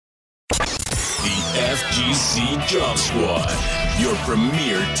FGC Job Squad, your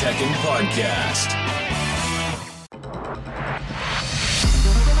premier Tekken podcast.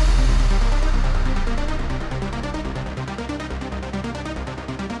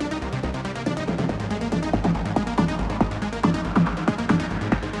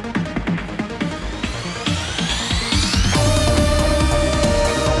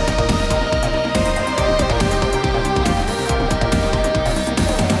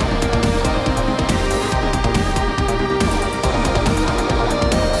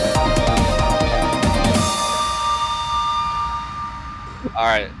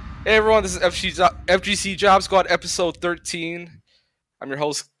 Alright. Hey everyone, this is FGC Job Squad episode 13. I'm your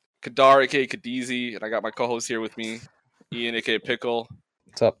host, Kadar, aka Kadizi, and I got my co-host here with me, Ian, aka Pickle.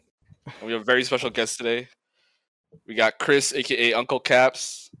 What's up? And we have a very special guest today. We got Chris, aka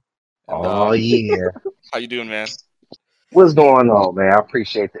UNCLECAPS. And, yeah. How you doing, man? What's going on, man? I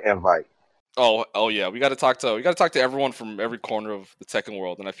appreciate the invite. Oh yeah. We gotta talk to everyone from every corner of the Tekken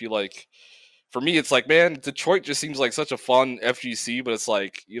world, and I feel like for me, it's like, man, Detroit just seems like such a fun FGC, but it's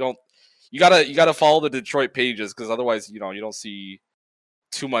like you gotta follow the Detroit pages because otherwise, you don't see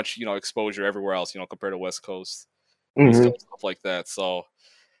too much, exposure everywhere else, compared to West Coast, East Coast, stuff like that. So,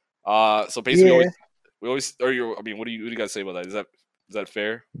 basically, what do you guys say about that? Is that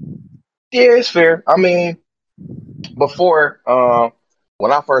fair? Yeah, it's fair. I mean, before,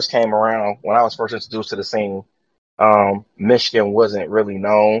 when I first came around, when I was first introduced to the scene, Michigan wasn't really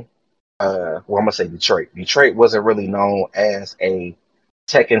known. I'm gonna say Detroit. Detroit wasn't really known as a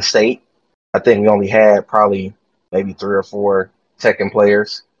Tekken state. I think we only had probably maybe 3 or 4 Tekken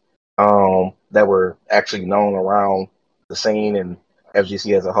players that were actually known around the scene and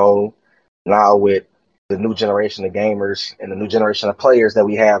FGC as a whole. Now with the new generation of gamers and the new generation of players that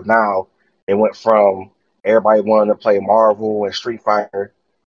we have now, it went from everybody wanting to play Marvel and Street Fighter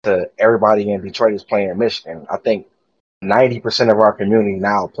to everybody in Detroit is playing Michigan. I think 90% of our community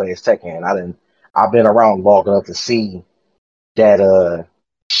now plays Tekken. I've been around long enough to see that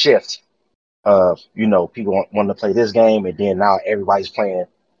shift of people wanting to play this game, and then now everybody's playing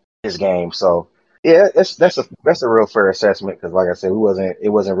this game. So yeah, that's a real fair assessment because, like I said, it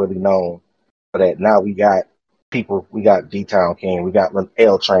wasn't really known for that. Now we got people, we got D-Town King, we got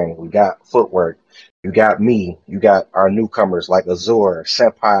L Train, we got Footwork, you got me, you got our newcomers like Azure,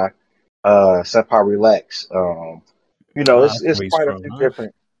 Senpai Relax. It's quite a few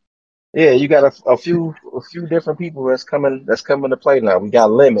different. Yeah, you got a few different people that's coming to play now. We got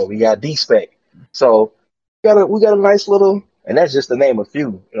Lemon, we got D-Spec. So we got a nice little, and that's just to name a few. You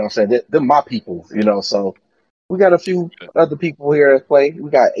know what I'm saying? They're my people. So we got a few other people here that play. We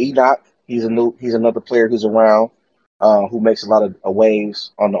got Enoch. He's another player who's around, who makes a lot of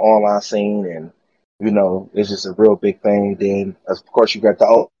waves on the online scene, and it's just a real big thing. Then of course you got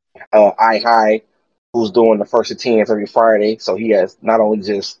the I who's doing the first of 10s every Friday. So he has not only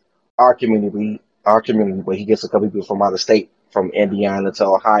just our community, but he gets a couple people from out of state, from Indiana to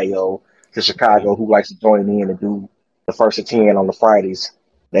Ohio to Chicago, who likes to join in and do the first of 10 on the Fridays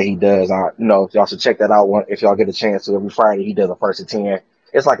that he does. Y'all should check that out if y'all get a chance to. Every Friday he does a first of 10.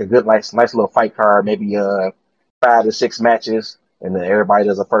 It's like a good, nice little fight card, maybe 5 to 6 matches, and then everybody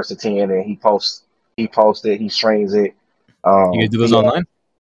does a first of 10, and he posts it, he streams it. You guys do those online?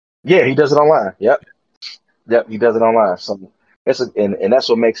 Yeah, he does it online. Yep, he does it online. So and that's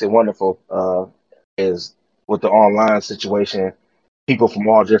what makes it wonderful. Is with the online situation, people from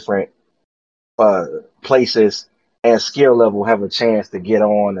all different places and skill level have a chance to get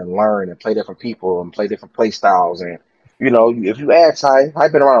on and learn and play different people and play different play styles. And if you ask,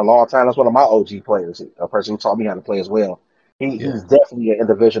 I've been around a long time. That's one of my OG players, a person who taught me how to play as well. He's definitely an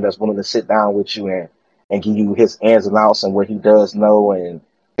individual that's willing to sit down with you and give you his ins and outs and what he does know, and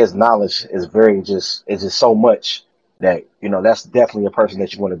his knowledge is just so much that that's definitely a person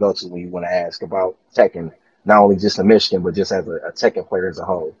that you want to go to when you want to ask about Tekken, not only just in Michigan but just as a Tekken player as a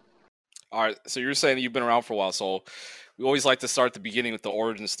whole. All right, so you're saying that you've been around for a while, so we always like to start at the beginning with the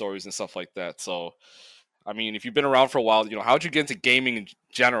origin stories and stuff like that. So, I mean, if you've been around for a while, how'd you get into gaming in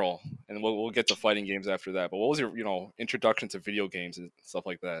general? And we'll get to fighting games after that. But what was your introduction to video games and stuff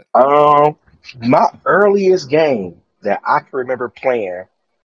like that? My earliest game that I can remember playing.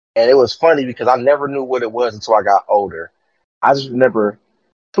 And it was funny because I never knew what it was until I got older. I just remember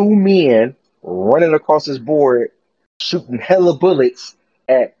 2 men running across this board, shooting hella bullets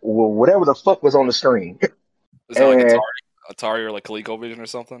at whatever the fuck was on the screen. Is that like Atari or like ColecoVision or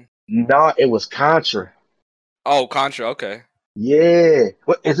something? No, it was Contra. Oh, Contra. Okay. Yeah.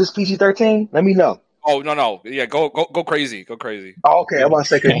 What is this, PG-13? Let me know. Oh no. Yeah, go crazy. Go crazy. Oh, okay. I'm about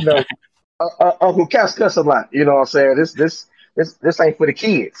to say, because Uncle Cass cuss a lot. You know what I'm saying? This ain't for the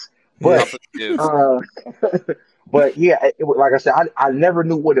kids. But Not for the kids. but yeah, like I said, I never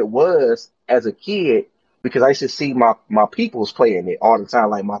knew what it was as a kid because I used to see my peoples playing it all the time,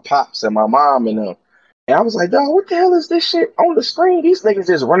 like my pops and my mom and them. And I was like, dog, what the hell is this shit on the screen? These niggas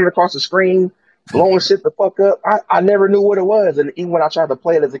just running across the screen, blowing shit the fuck up. I never knew what it was. And even when I tried to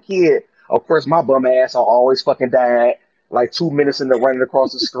play it as a kid, of course, my bum ass I always fucking died like 2 minutes into running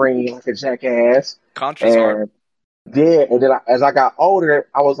across the screen like a jackass. Contra's hard. And yeah, and then as I got older,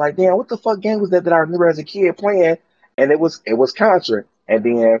 I was like, damn, what the fuck game was that I remember as a kid playing? And it was Contra. And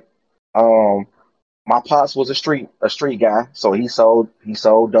then my pops was a street guy, so he sold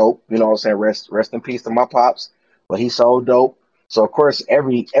dope. You know what I'm saying? Rest in peace to my pops. But he sold dope. So of course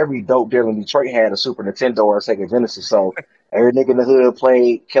every dope dealer in Detroit had a Super Nintendo or a Sega Genesis. So every nigga in the hood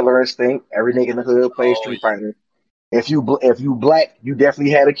played Killer Instinct. Every nigga in the hood played Oh, Street Fighter. If you black, you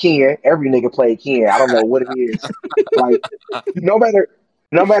definitely had a Ken. Every nigga played Ken. I don't know what it is. Like no matter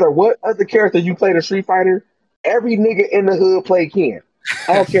no matter what other character you played in Street Fighter, every nigga in the hood played Ken.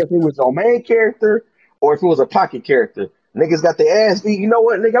 I don't care if it was your main character or if it was a pocket character. Niggas got their ass beat. You know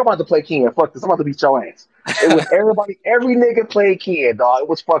what, nigga? I'm about to play Ken. Fuck this. I'm about to beat your ass. It was everybody. Every nigga played Ken, dog. It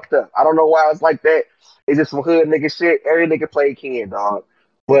was fucked up. I don't know why it's like that. It's just some hood nigga shit. Every nigga played Ken, dog.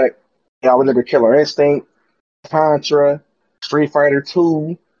 But yeah, I remember Killer Instinct, Contra, Street Fighter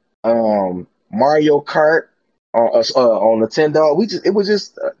 2, Mario Kart on Nintendo. It was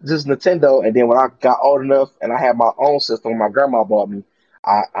just Nintendo. And then when I got old enough and I had my own system, my grandma bought me.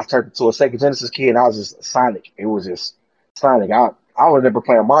 I turned into a Sega Genesis kid, and I was just Sonic. It was just Sonic. I remember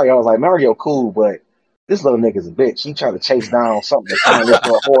playing Mario. I was like, Mario cool, but this little nigga's a bitch. He trying to chase down something to find this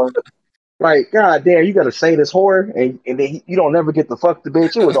little whore. Like, god damn, you gotta say this whore, and then you don't never get to fuck the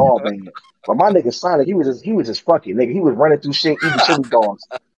bitch. It was all bad. But my nigga Sonic, he was just fucking nigga. He was running through shit, eating chili dogs,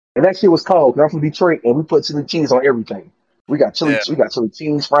 and that shit was cold. 'Cause I'm from Detroit, and we put chili cheese on everything. yeah. We got chili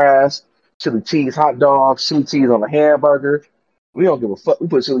cheese fries, chili cheese hot dogs, chili cheese on the hamburger. We don't give a fuck. We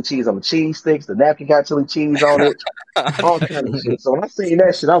put chili cheese on the cheese sticks. The napkin got chili cheese on it, all kind of shit. So when I seen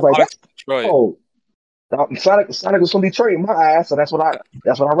that shit, I was like, Detroit. oh, Sonic was from Detroit in my eyes, so that's what I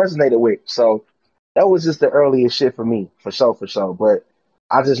resonated with. So that was just the earliest shit for me, for sure, for sure. But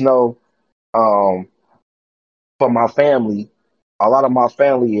I just know, um, for my family, a lot of my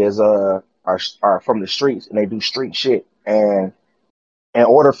family are from the streets and they do street shit. And in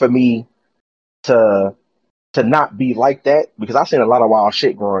order for me to not be like that, because I seen a lot of wild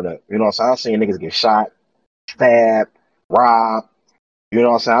shit growing up. You know what I'm saying? I seen niggas get shot, stabbed, robbed. You know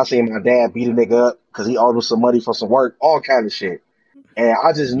what I'm saying? I seen my dad beat a nigga up because he owed him some money for some work, all kind of shit. And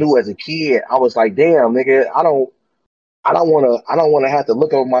I just knew as a kid, I was like, damn, nigga, I don't wanna have to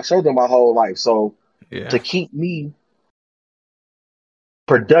look over my shoulder my whole life. So Yeah. to keep me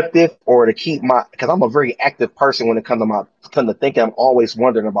productive or to keep because I'm a very active person when it come to thinking, I'm always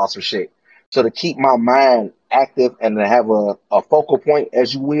wondering about some shit. So to keep my mind active and to have a focal point,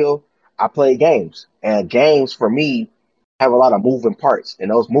 as you will, I play games. And games for me have a lot of moving parts.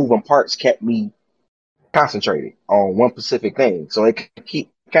 And those moving parts kept me concentrated on one specific thing. So it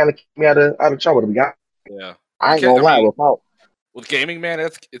kind of keep me out of trouble, to be honest. Yeah. I ain't gonna lie, With gaming, man,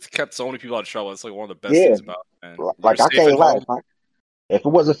 it's kept so many people out of trouble. It's like one of the best yeah, things about it, man. like You're I safe can't at lie. home. If it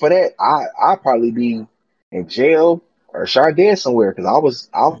wasn't for that, I'd probably be in jail or shot dead somewhere because I was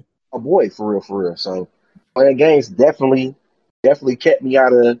a boy for real, for real. So playing games definitely kept me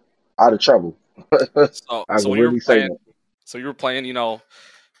out of trouble. So, I so can when you were really say playing, that. so you were playing, in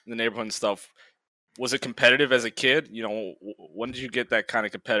the neighborhood and stuff. Was it competitive as a kid? When did you get that kind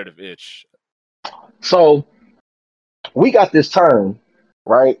of competitive itch? So we got this term,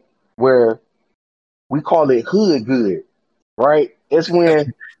 right, where we call it hood good, right? It's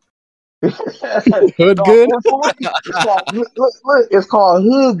when Hood no, good? it's called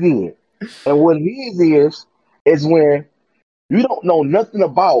hood good. And what it is when you don't know nothing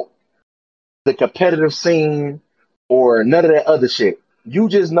about the competitive scene or none of that other shit. You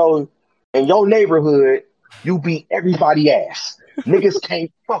just know in your neighborhood, you beat everybody ass. Niggas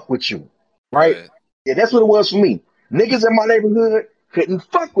can't fuck with you, right? Right. Yeah, that's what it was for me. Niggas in my neighborhood couldn't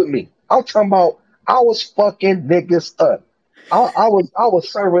fuck with me. I'm talking about I was fucking niggas up. I was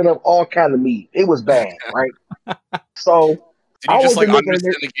serving up all kind of meat. It was bad, right? So Did I you just was the like nigga in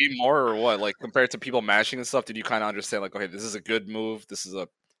understand the game more, or what? Like compared to people mashing and stuff, did you kind of understand like, okay, this is a good move, this is a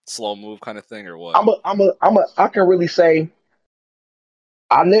slow move, kind of thing, or what? I can really say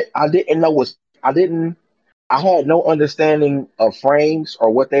I didn't know what I didn't I had no understanding of frames or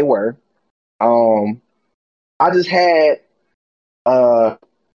what they were. Um, I just had uh,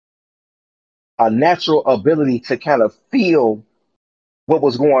 a natural ability to kind of feel what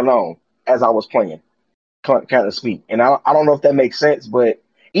was going on as I was playing, kind of speak. And I don't know if that makes sense, but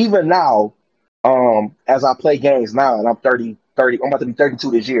even now, as I play games now, and I'm 30, I'm about to be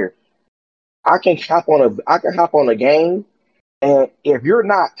 32 this year. I can hop on a game, and if you're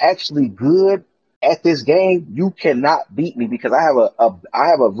not actually good at this game, you cannot beat me because I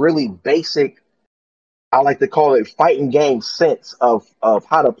have a really basic, I like to call it fighting game sense of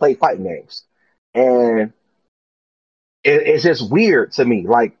how to play fighting games, and it's just weird to me.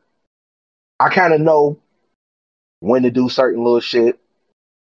 Like I kind of know when to do certain little shit.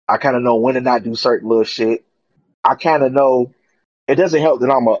 I kind of know when to not do certain little shit. I kind of know it doesn't help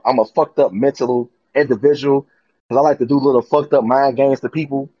that I'm a fucked up mental individual because I like to do little fucked up mind games to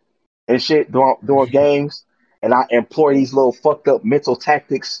people and shit during games, and I employ these little fucked up mental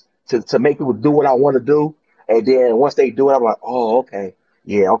tactics to make people do what I want to do, and then once they do it, I'm like, oh, okay,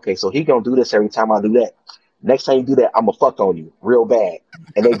 yeah, okay, so he gonna do this every time I do that. Next time you do that, I'm gonna fuck on you real bad,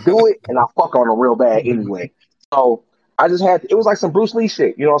 and they do it, and I fuck on them real bad anyway. So I just had it was like some Bruce Lee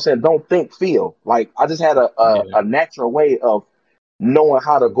shit, you know what I'm saying? Don't think, feel. Like I just had a natural way of knowing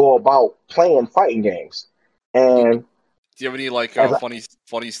how to go about playing fighting games, and Do you have any like as I,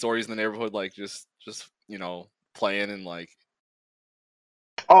 funny stories in the neighborhood, like just playing and like?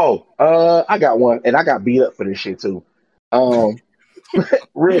 oh, I got one, and I got beat up for this shit too. Um,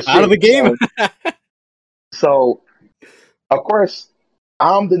 real shit. Out of the game. So, of course,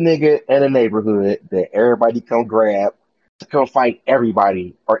 I'm the nigga in the neighborhood that everybody come grab to come fight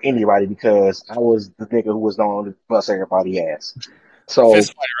everybody or anybody because I was the nigga who was known to bust everybody ass. So,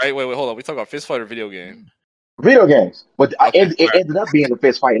 Fist fight, right? Wait, hold on. We talk about fist fight or video game? video games, but Okay, it ended up being a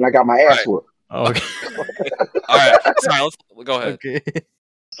fist fight, and I got my ass right. whooped. Okay. All right. Sorry, let's go ahead. Okay.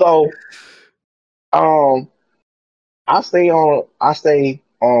 So, um, I stay on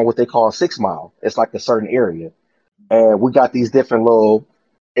what they call 6 Mile. It's like a certain area. And we got these different little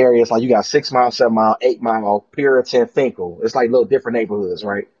areas, like you got 6 Mile, 7 Mile, 8 Mile, Puritan, Finkel. It's like little different neighborhoods,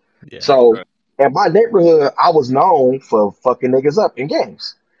 right? Yeah. So Right. in my neighborhood, I was known for fucking niggas up in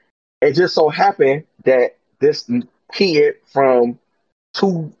games. It just so happened that this kid from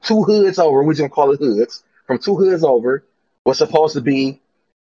two hoods over, we just gonna call it hoods, from two hoods over, was supposed to be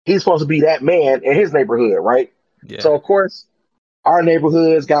he's supposed to be that man in his neighborhood, right? Yeah. So of course our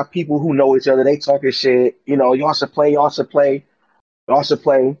neighborhoods got people who know each other. They talking shit. You know, y'all should play. Y'all should play. Y'all should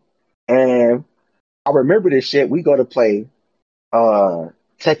play. And I remember this shit. We go to play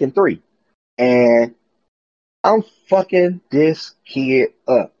Tekken 3. And I'm fucking this kid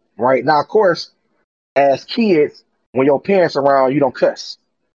up. Right? Now, of course, as kids, when your parents around, you don't cuss.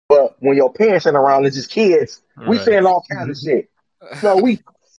 But when your parents ain't around, it's just kids, we Right. saying all kinds of shit. No, we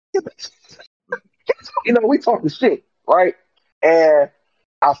we talking shit, right? And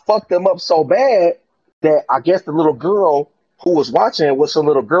I fucked them up so bad that I guess the little girl who was watching was some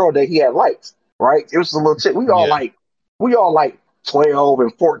little girl that he had liked, right? It was a little chick. Yeah. We all like 12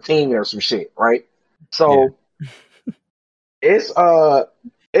 and 14 or some shit, right? So it's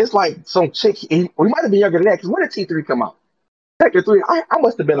it's like some chick. We might have been younger than that because when did T3 come out? Tekken 3. I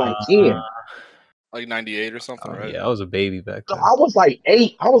must have been like 10. Like 98 or something, right? Yeah, I was a baby back So then. I was like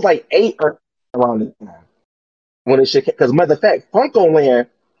 8. I was like 8 or around this time when it shit. Because matter of fact, Funko Land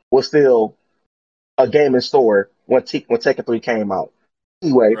was still a gaming store when Tekken 3 came out.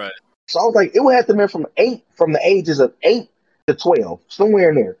 Anyway, Right. so I was like, it would have to be from the ages of 8 to 12, somewhere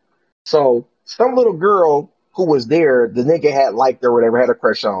in there. So some little girl who was there, the nigga had liked her or whatever, had a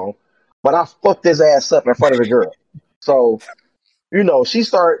crush on, but I fucked his ass up in front of the girl. So, she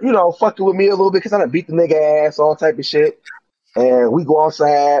started, fucking with me a little bit because I done beat the nigga ass, all type of shit. And we go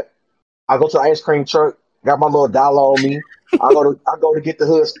outside. I go to the ice cream truck, got my little dollar on me. I go to get the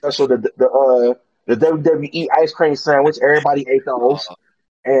hood special, the WWE ice cream sandwich. Everybody ate those,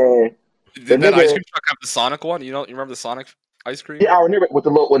 and the Did that ice nigga, cream truck have the Sonic one? You remember the Sonic ice cream? yeah, I remember it with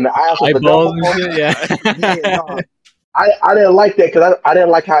the little when the eyes was the Eyeballs double. and shit. Yeah. Yeah, no, I didn't like that because I didn't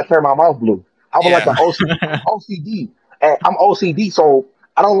like how I turned my mouth blue. I was like Yeah. an OCD, and I'm OCD, so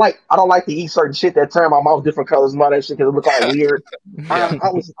I don't like to eat certain shit that turn my mouth different colors and all that shit because it look all weird. Yeah. I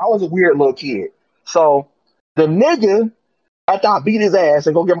was a weird little kid. So the nigga, after I beat his ass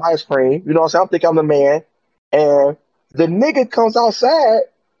and go get my ice cream, you know what I'm saying? I'm thinking I'm the man. And the nigga comes outside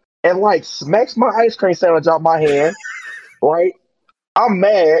and like smacks my ice cream sandwich out my hand, right? I'm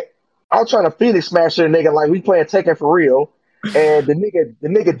mad. I'm trying to Phoenix smash the nigga like we playing Tekken for real. And the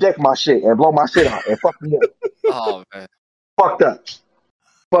nigga decked my shit and blow my shit out and fuck me up. Oh man. Fucked up.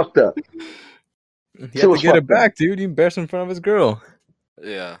 Fucked up. You Shit have to was get it fucked up. back, dude. You embarrassed in front of his girl.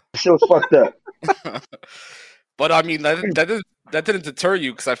 Yeah. Shit was fucked up. But I mean that didn't deter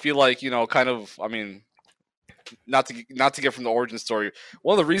you because I feel like kind of. I mean, not to get from the origin story.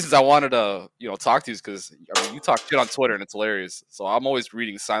 One of the reasons I wanted to talk to you is because you talk shit on Twitter and it's hilarious. So I'm always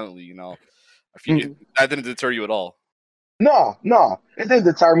reading silently. That didn't deter you at all. No, it didn't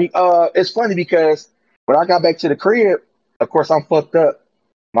deter me. It's funny because when I got back to the crib, of course I'm fucked up.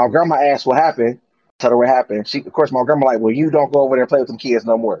 My grandma asked what happened. Tell her what happened. Of course, my grandma like, well, you don't go over there and play with them kids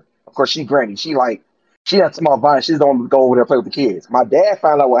no more. Of course, she granny. She not talking about violence. She don't go over there and play with the kids. My dad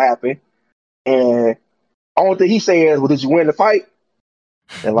found out what happened, and only thing he said is, well, did you win the fight?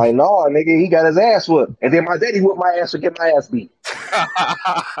 And like, no, nigga, he got his ass whooped. And then my daddy whooped my ass to get my ass beat.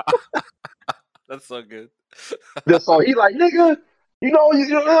 That's so good. So he like, nigga,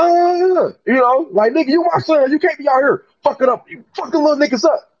 like, nigga, you my son. You can't be out here fucking up. You fucking little niggas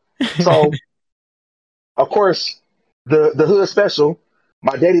up. So, of course, the hood special,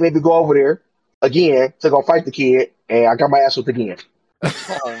 my daddy made me go over there again to go fight the kid, and I got my ass whooped again.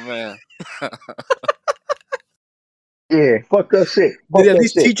 Oh, man. Yeah, fuck that shit. Did he at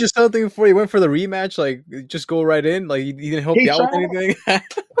least teach you something before he went for the rematch? Like, just go right in? Like, he didn't help you out with anything?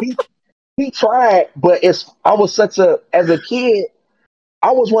 He tried, but as a kid,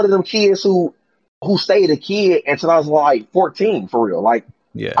 I was one of them kids who stayed a kid until I was like 14, for real. Like,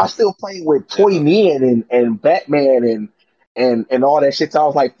 yeah, I still played with toy men and Batman and all that shit till I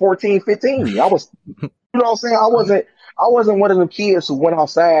was like 14, 15. I was, you know what I'm saying? I wasn't one of them kids who went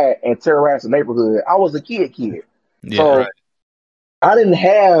outside and terrorized the neighborhood. I was a kid. Yeah, so right. I didn't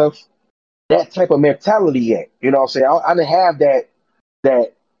have that type of mentality yet. You know what I'm saying? I didn't have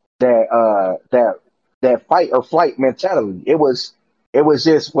that fight or flight mentality. It was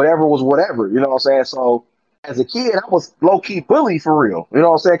just whatever was whatever. You know what I'm saying? So as a kid, I was low key bullied for real. You know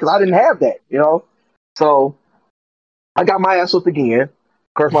what I'm saying? Because I didn't have that. You know, so I got my ass whooped again.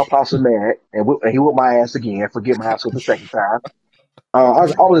 Of course, my pops was mad, and he whooped my ass again for getting my ass whooped the second time. I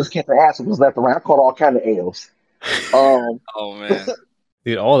was just kept the ass was left around. I caught all kind of L's. Oh man.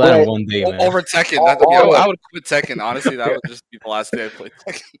 Dude, all that in one day, man. Over Tekken. I would quit Tekken. Honestly, that would just be the last day I played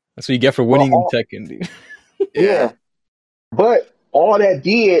Tekken. That's what you get for winning in Tekken, dude. Yeah. But all that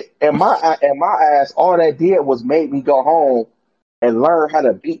did, in my ass, all that did was make me go home and learn how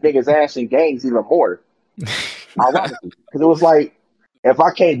to beat niggas' ass in games even more. Ironically. Because it was like, if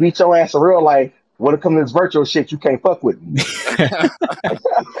I can't beat your ass in real life, when it comes to this virtual shit, you can't fuck with me.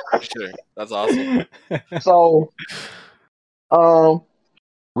 Sure. That's awesome. So,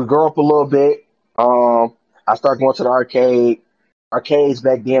 we grew up a little bit. I started going to the arcade. Arcades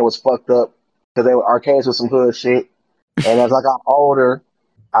back then was fucked up because they were arcades with some hood shit. And as I got older,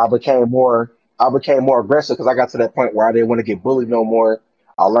 I became more aggressive because I got to that point where I didn't want to get bullied no more.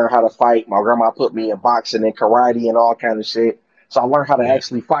 I learned how to fight. My grandma put me in boxing and karate and all kind of shit. So I learned how to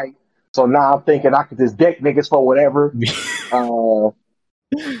actually fight. So now I'm thinking I could just deck niggas for whatever. You know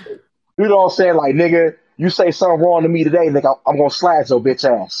what I'm saying? Like, nigga, you say something wrong to me today, nigga, I'm gonna slash your bitch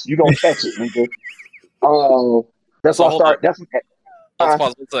ass. You gonna catch it, nigga. That's so why I start. Let's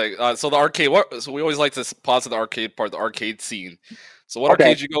pause. So the arcade. So we always like to pause at the arcade part, the arcade scene. So what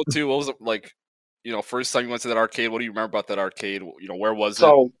arcade you go to? What was it like? First time you went to that arcade. What do you remember about that arcade? Where was it?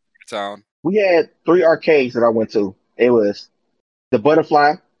 Your town. We had 3 arcades that I went to. It was the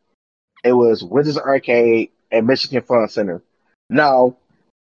Butterfly, it was Wizards Arcade, and Michigan Fun Center. Now,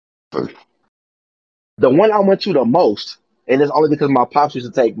 the one I went to the most, and it's only because my pops used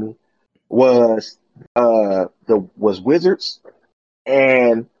to take me, was Wizards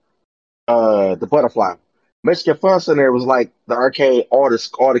and the Butterfly. Michigan Fun Center was like the arcade all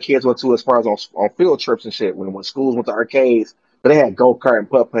the kids went to as far as on field trips and shit when schools went to arcades. But they had go-kart and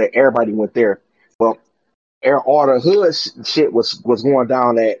putt-putt. Everybody went there. Well, all the hood shit was going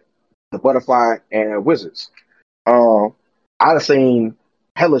down at the Butterfly and Wizards. I'd seen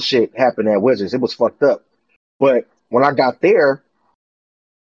hella shit happen at Wizards. It was fucked up. But when I got there,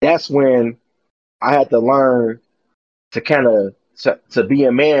 that's when I had to learn to kind of to be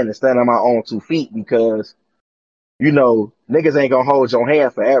a man and stand on my own 2 feet because niggas ain't gonna hold your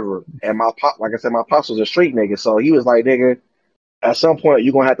hand forever. And my pop, like I said, my pops was a street nigga, so he was like, nigga, at some point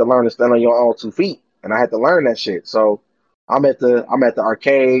you're gonna have to learn to stand on your own 2 feet. And I had to learn that shit. So I'm at the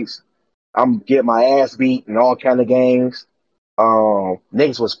arcades. I'm getting my ass beat in all kind of games.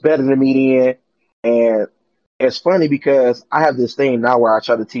 Niggas was better than me then. And it's funny because I have this thing now where I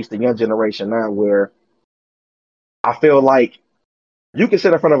try to teach the young generation now where I feel like you can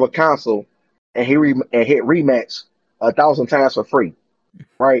sit in front of a console and hit rematch 1,000 times for free,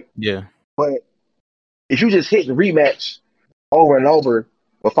 right? Yeah. But if you just hit the rematch over and over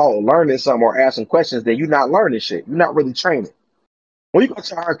without learning something or asking questions, then you're not learning shit. You're not really training. When you go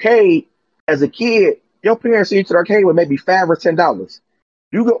to the arcade as a kid, your parents send you to the arcade with maybe $5 or $10.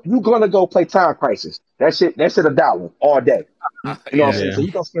 You're gonna go play Time Crisis. That shit $1 all day. You know what I'm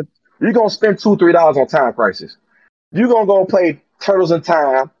saying? Yeah. So you're gonna spend $2-3 on Time Crisis. You're gonna go play Turtles in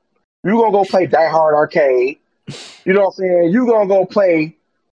Time. You're gonna go play Die Hard Arcade. You know what I'm saying? You're gonna go play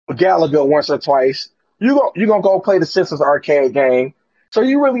Galaga once or twice. You're gonna go play the Simpsons arcade game. So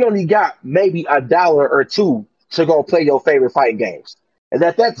you really only got maybe $1 or two to go play your favorite fighting games. And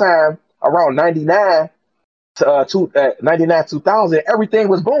at that time, around 99 to 99 2000, everything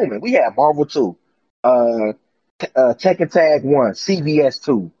was booming. We had Marvel 2, Tekken Tag 1, CVS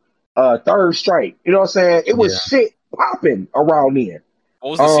 2, Third Strike. You know what I'm saying? It was Yeah. shit popping around then.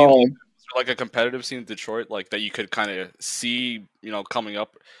 What was the scene like? Was there like a competitive scene in Detroit, like that you could kind of see, coming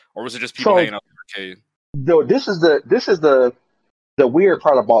up, or was it just people hanging out in the arcade? This is the weird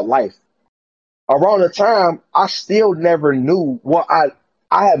part about life. Around the time, I still never knew what I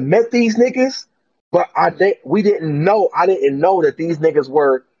had met these niggas, but we didn't know. I didn't know that these niggas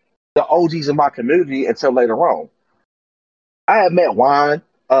were the OGs in my community until later on. I had met Juan,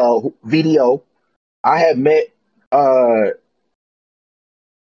 Video. I had met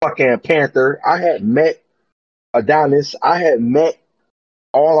fucking Panther. I had met Adonis. I had met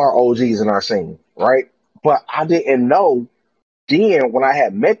all our OGs in our scene, right? But I didn't know then when I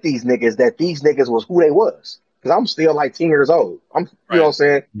had met these niggas that these niggas was who they was. Because I'm still like 10 years old. You know what I'm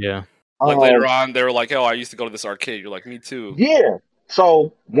saying? Yeah. Like later on, they were like, "Oh, I used to go to this arcade." You're like, "Me too." Yeah.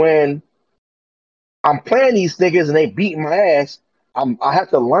 So when I'm playing these niggas and they beating my ass, I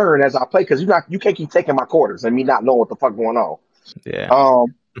have to learn as I play because you can't keep taking my quarters and me not knowing what the fuck going on. Yeah.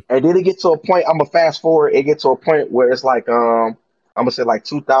 And then it get to a point. I'm gonna fast forward. It gets to a point where it's like I'm gonna say like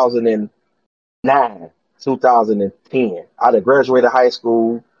 2009, 2010. I had graduated high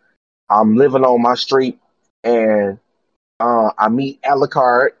school. I'm living on my street, and I meet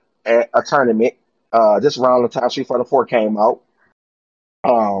Alucard at a tournament. Just around the time Street Fighter 4 came out.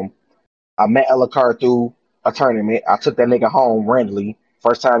 I met Alucard through a tournament. I took that nigga home randomly.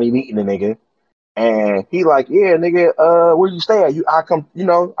 First time he meeting the nigga. And he like, yeah, nigga, where you stay at?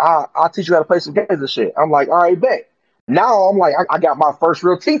 I'll teach you how to play some games and shit. I'm like, all right, bet. Now I'm like, I got my first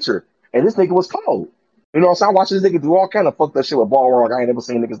real teacher. And this nigga was cold. You know what I'm saying? I'm watching this nigga do all kind of fucked up shit with ball rock. I ain't never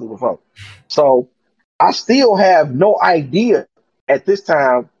seen niggas do before. So I still have no idea at this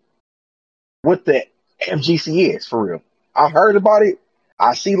time what the FGC is for real. I heard about it.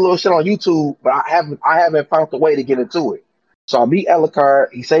 I see little shit on YouTube, but I haven't found the way to get into it. So I meet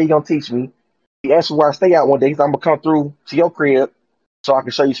Alucard. He said he gonna teach me. He asked me where I stay at one day. He said, I'm gonna come through to your crib so I can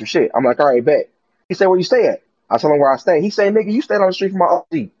show you some shit. I'm like, all right, bet. He said, where you stay at? I told him where I stay. He said, nigga, you stayed on the street from my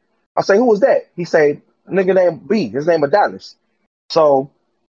OG. I say, who was that? He said, nigga named B. His name Adonis. So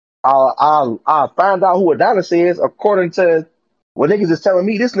I find out who Adonis is according to what niggas is telling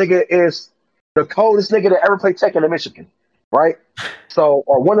me. This nigga is the coldest nigga that ever played Tekken in Michigan, right? So,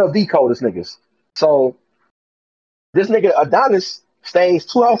 or one of the coldest niggas. So this nigga Adonis stays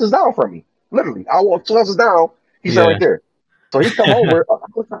 2 houses down from me. Literally, I walk 2 houses down. He's right there. So he come over.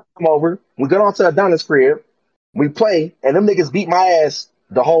 We go on to Adonis' crib. We play, and them niggas beat my ass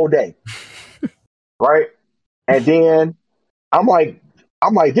the whole day, right? And then I'm like,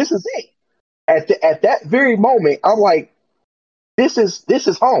 this is it. At that very moment, I'm like, this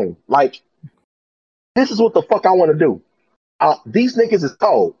is home. Like, this is what the fuck I want to do. These niggas is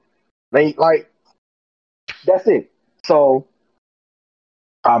cold. They like, that's it. So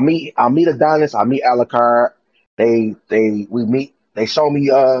I meet Adonis. I meet Alucard. We meet. They show me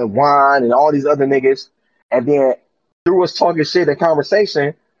Juan and all these other niggas, and then through us talking shit and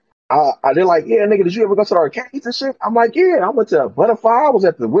conversation, they're like, yeah, nigga, did you ever go to the arcades and shit? I'm like, yeah, I went to Butterfly. I was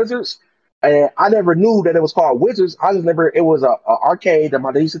at the Wizards, and I never knew that it was called Wizards. I just never. It was a arcade that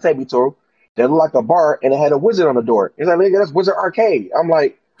my dad used to take me to. That looked like a bar, and it had a wizard on the door. He's like, nigga, that's Wizard Arcade. I'm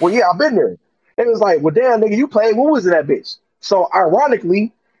like, well, yeah, I've been there. And it was like, well, damn, nigga, you played. What was it, that bitch? So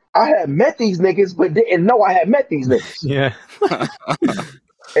ironically, I had met these niggas, but didn't know I had met these niggas. Yeah.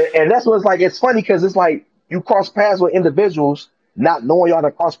 and that's what's like. It's funny because it's like you cross paths with individuals not knowing y'all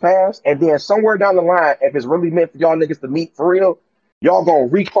to cross paths, and then somewhere down the line, if it's really meant for y'all niggas to meet for real, y'all gonna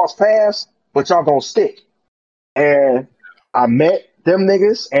recross paths, but y'all gonna stick. And I met them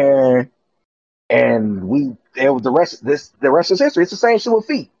niggas, and the rest is history. It's the same shit with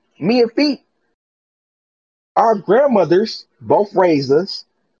Feet. Me and Feet, our grandmothers both raised us.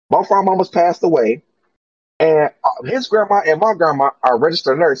 Both our mamas passed away, and his grandma and my grandma are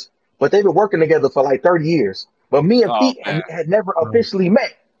registered nurse, but they've been working together for like 30 years. But me and Feet had never officially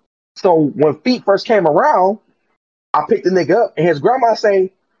met. So when Feet first came around, I picked the nigga up, and his grandma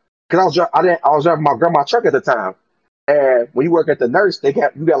say, because I was driving my grandma's truck at the time, and when you work at the nurse, you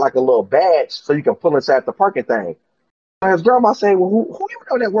got like a little badge so you can pull inside the parking thing. his grandma say, well, who you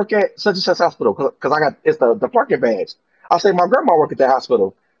know that work at such and such hospital? Because I got it's the parking badge. I say my grandma work at that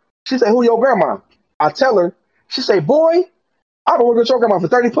hospital. She say, who your grandma? I tell her. She say, boy, I've been working with your grandma for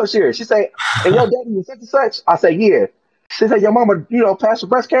 30 plus years. She say, and your daddy is such and such. I say, yeah. She say, your mama, passed with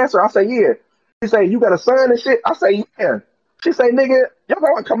breast cancer. I say, yeah. She say, you got a son and shit. I say, yeah. She say, nigga, your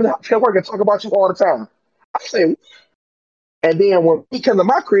grandma coming to work and talk about you all the time. I say, and then when he come to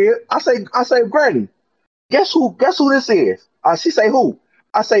my crib, I say, Granny, guess who this is? She say, who?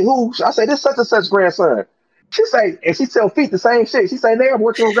 I say, who? I say, this such and such grandson. She say, and she tell Feet the same shit. She say, nigga, I've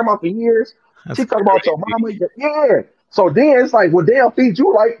worked with your grandma for years. That's She talk about your crazy. mama. Yeah. So then it's like, well, damn, Feet,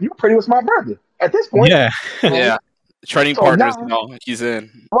 you pretty much my brother at this point. Yeah. Yeah. Training So partners, now, he's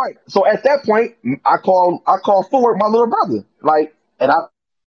in. right. So at that point, I call Ford my little brother. Like, and I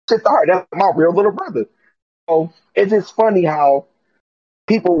said to her, that's my real little brother. So it's just funny how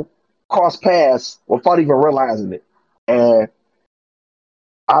people cross paths without even realizing it. And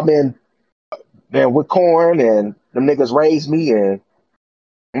I've been with Corn and them niggas raised me, and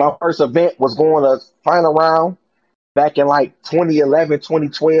my first event was going to final round back in like 2011,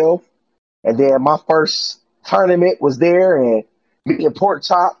 2012. And then my first tournament was there, and me and Pork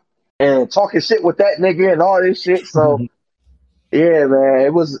Chop and talking shit with that nigga and all this shit. So yeah, man,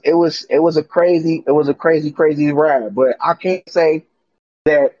 it was a crazy ride. But I can't say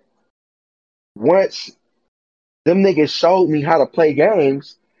that once them niggas showed me how to play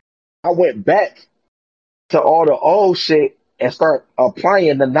games, I went back to all the old shit and start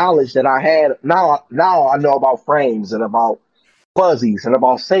applying the knowledge that I had. Now I know about frames and about fuzzies and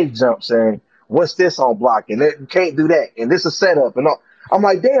about safe jumps and what's this on block and you can't do that and this is setup and all. I'm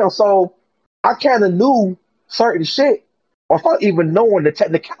like, damn. So I kind of knew certain shit without even knowing the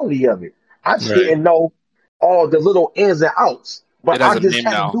technicality of it. I just Right. didn't know all the little ins and outs, but It has I a just name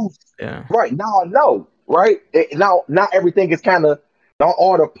kind of now. knew. Yeah. Right now I know. Right now, not everything is kind of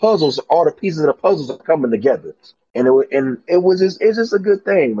all the puzzles, all the pieces of the puzzles are coming together, and it's just a good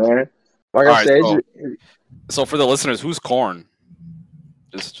thing, man. Like All I right, said, so for the listeners, who's Corn?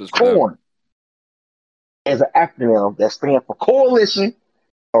 Just for them. corn is an acronym that stands for Coalition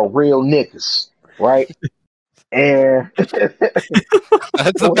of Real Niggas, right? And That's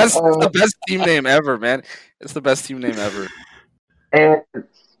the best. It's the best team name ever, man. It's the best team name ever. and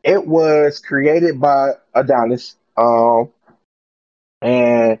it was created by Adonis,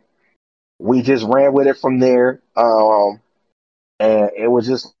 and we just ran with it from there. And it was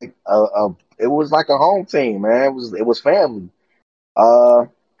just it was like a home team, man. It was family. Uh,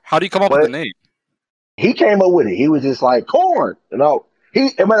 How do you come up with the but name? he came up with it. He was just like corn, you know.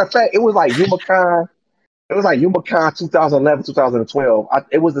 As a matter of fact, it was like Yumacon. It was like Yumacon 2011, 2012.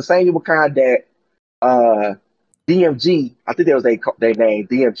 It was the same Yumacon that DMG. I think that was they name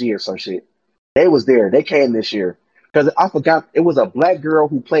DMG or some shit. They was there. They came this year because I forgot it was a black girl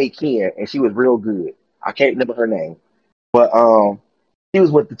who played Ken and she was real good. I can't remember her name, but she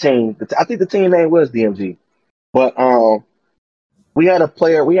was with the team. I think the team name was DMG. But we had a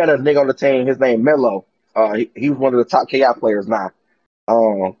player, we had a nigga on the team. His name Melo. He was one of the top KI players now.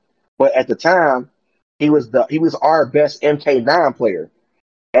 Um, but at the time, he was our best MK9 player,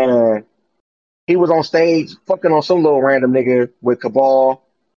 and he was on stage fucking on some little random nigga with Cabal,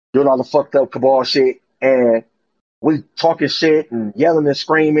 doing all the fucked up Cabal shit, and we talking shit and yelling and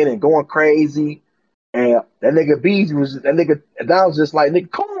screaming and going crazy. And that nigga Bees and I was just like,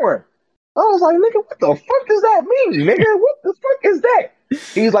 nigga, corn. I was like, nigga, what the fuck does that mean, nigga? What the fuck is that?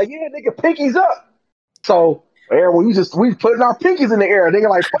 He's like, yeah, nigga, pinkies up. So, when we putting our pinkies in the air, nigga,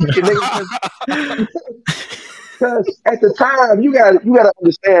 like, fuck it, nigga. Because at the time, you gotta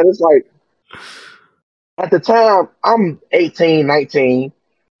understand, it's like, at the time, I'm 18, 19.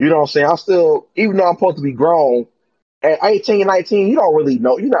 You know what I'm saying? I'm still, even though I'm supposed to be grown, at 18, 19, you don't really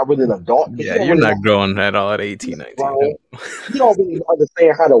know. You're not really an adult. You Yeah, don't you're really know not growing at all at 18, how 19. grown. You don't really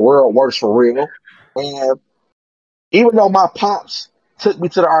understand how the world works for real. And even though my pops took me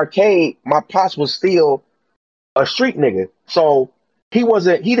to the arcade, my pops was still a street nigga. So he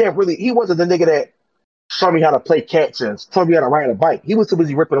wasn't the nigga that showed me how to play catch and told me how to ride a bike. He was too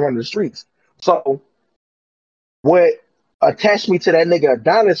busy ripping around the streets. So what attached me to that nigga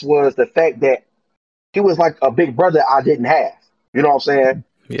Adonis was the fact that he was like a big brother I didn't have. You know what I'm saying?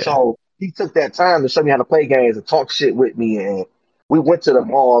 Yeah. So he took that time to show me how to play games and talk shit with me, and we went to the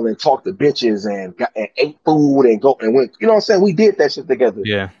mall and talked to bitches and ate food and go and went. You know what I'm saying? We did that shit together.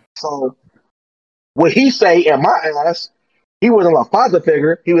 Yeah. So what he say in my eyes, he wasn't a father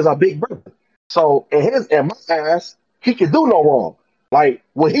figure. He was a big brother. So in my eyes, he could do no wrong. Like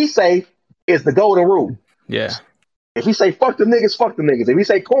what he say is the golden rule. Yeah. If he say fuck the niggas, fuck the niggas. If he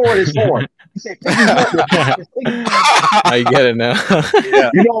say corn, it's corn. He say piggy's nut, it's piggy. I get it now. Yeah.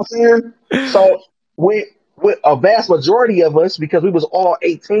 You know what I'm saying? So with a vast majority of us, because we was all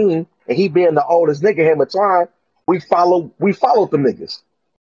 18, and he being the oldest nigga him at time, we followed them niggas.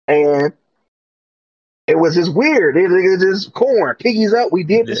 And it was just weird. It was just corn, piggies up. We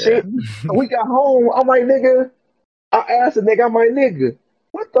did the shit. So we got home. I'm like, nigga. I asked the nigga, I'm like, nigga,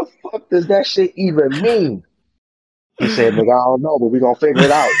 what the fuck does that shit even mean? He said, nigga, I don't know, but we gonna figure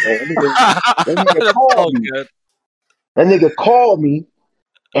it out. And that nigga called me. Good. That nigga called me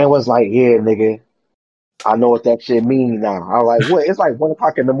and was like, yeah, nigga, I know what that shit means now. I was like, what? It's like 1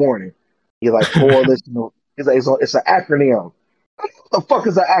 o'clock in the morning. He's like, coalition. He's like, it's an acronym. What the fuck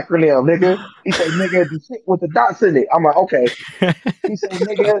is an acronym, nigga? He said, nigga, the shit with the dots in it. I'm like, okay. He said,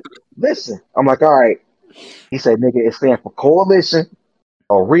 nigga, listen. I'm like, all right. He said, nigga, it stands for coalition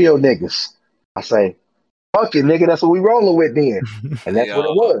or real niggas. I say, fuck it, nigga, that's what we rolling with then. And that's what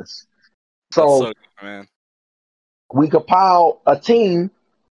it was. So good, man. We compiled a team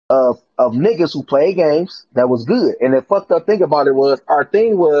of niggas who play games that was good. And the fucked up thing about it was our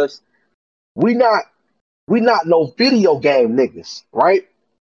thing was we not no video game niggas, right?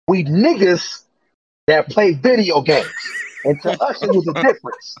 We niggas that play video games. And to us it was a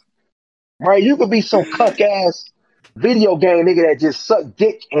difference. Right? You could be some cuck ass video game nigga that just suck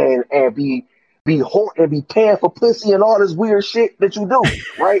dick and be whore and be paying for pussy and all this weird shit that you do,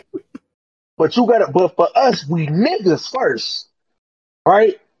 right? But for us, we niggas first,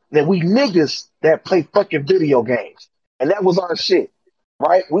 right? That we niggas that play fucking video games. And that was our shit,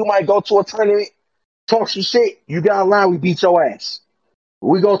 right? We might go to a tournament, talk some shit, you got a line, we beat your ass.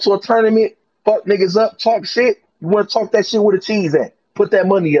 We go to a tournament, fuck niggas up, talk shit, you want to talk that shit with a cheese at. Put that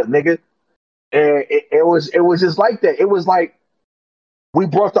money up, nigga. And it was just like that. It was like we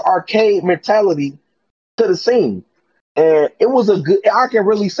brought the arcade mentality to the scene. And it was I can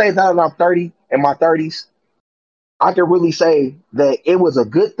really say that when I'm 30, in my 30s, I can really say that it was a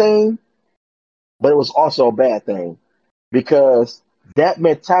good thing, but it was also a bad thing. Because that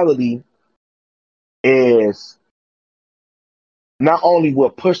mentality is not only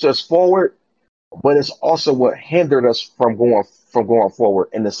what pushed us forward, but it's also what hindered us from going forward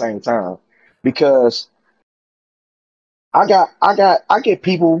in the same time. Because I get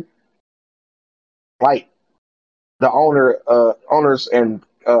people like the owners and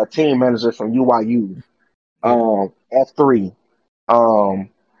team managers from UYU, F3,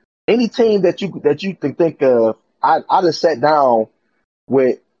 any team that you can think of. I just sat down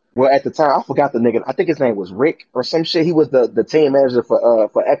with, well, at the time I forgot the nigga. I think his name was Rick or some shit. He was the team manager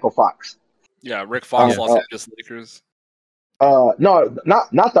for Echo Fox. Yeah, Rick Fox, Los Angeles Lakers. No,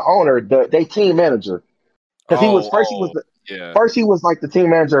 not the owner, they team manager. Because he was like the team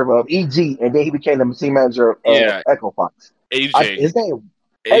manager of EG, and then he became the team manager of Echo Fox. AJ. His name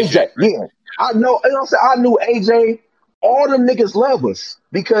AJ. Yeah, I know. You know what I'm saying? I knew AJ. All them niggas love us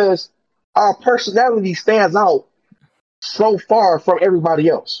because our personality stands out so far from everybody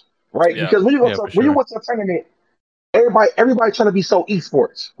else, right? Yeah. Because when you went to a tournament, everybody trying to be so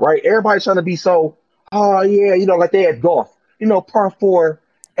esports, right? Everybody trying to be so, oh yeah, like they had golf, par 4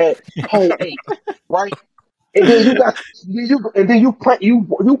 at hole 8, right? And then you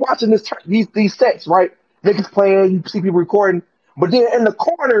watching these sets, right? Niggas playing, you see people recording, but then in the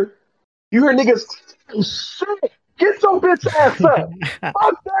corner, you hear niggas, oh, shit, get your bitch ass up.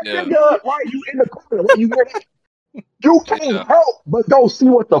 Fuck that nigga up, right? You in the corner, right? You hear that? You can't help but go see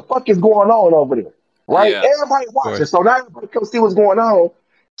what the fuck is going on over there, right? Yeah. Everybody watching, so now everybody come see what's going on.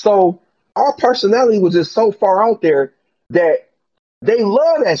 So our personality was just so far out there that they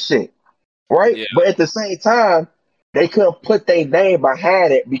love that shit. Right, but at the same time, they couldn't put their name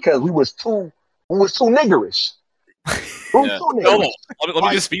behind it because we was too niggerish. Let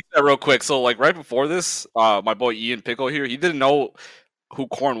me just speak to that real quick. So, like right before this, my boy Ian Pickle here, he didn't know who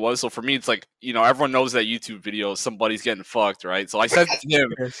Korn was. So for me, it's like everyone knows that YouTube video, somebody's getting fucked, right? So I said to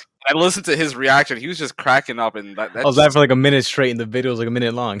him, I listened to his reaction. He was just cracking up, and that I was laughing for like a minute straight, and the video was like a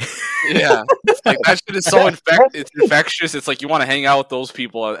minute long. Yeah, like that shit is so it's infectious. It's like you want to hang out with those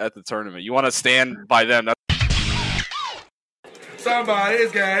people at the tournament. You want to stand by them.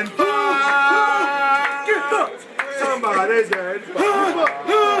 Somebody's getting fucked. Get fucked. Somebody's getting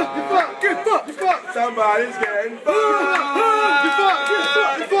fucked. Get fucked. Somebody's getting fucked.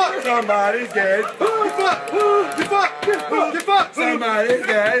 Get fucked. Somebody's getting fucked. Get fucked. Somebody's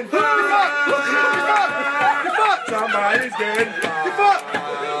getting fucked. Somebody's getting fucked.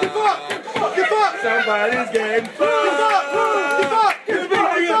 Get fucked. Somebody's getting fucked. Get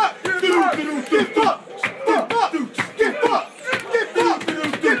fucked. Get fucked.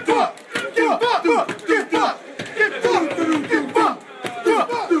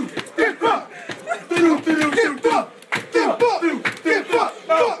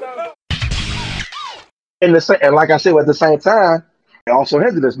 and like I said, at the same time, it also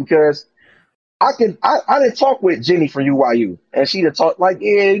hindered us because I didn't talk with Jenny from UYU, and she did talk like,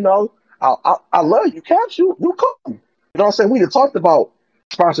 yeah, I love you, Caps, you cool. You know what I'm saying? We done talked about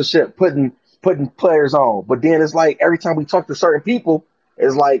sponsorship, putting players on, but then it's like every time we talk to certain people,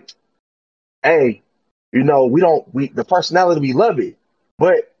 it's like, hey, the personality, we love it,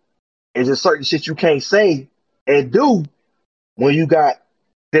 but it's just certain shit you can't say and do when you got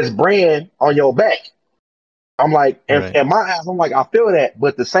this brand on your back. I'm like, in my eyes, I'm like, I feel that,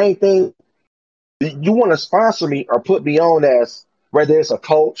 but the same thing, you want to sponsor me or put me on as whether it's a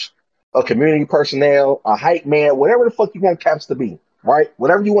coach, a community personnel, a hype man, whatever the fuck you want Caps to be, right?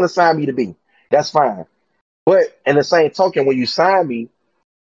 Whatever you want to sign me to be, that's fine. But in the same token, when you sign me,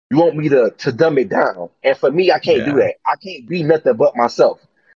 you want me to dumb it down. And for me, I can't do that. I can't be nothing but myself.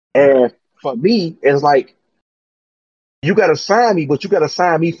 And for me, it's like, you got to sign me, but you got to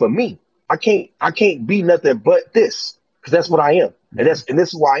sign me for me. I can't be nothing but this, because that's what I am. And this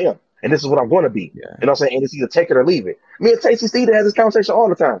is who I am. And this is what I'm going to be. Yeah. You know what I'm saying? And it's either take it or leave it. Me and Tasty Steve has this conversation all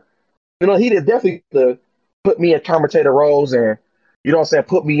the time. He did definitely put me in commentator roles and, you know what I'm saying,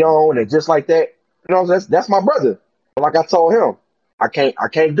 put me on and just like that. You know what I'm saying? That's my brother. But like I told him, I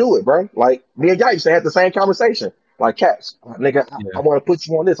can't do it, bro. Like, me and y'all used to have the same conversation. Like, Caps, nigga, I want to put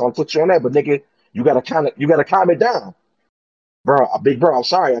you on this, I want to put you on that, but nigga, you gotta calm it down. Bro, big bro, I'm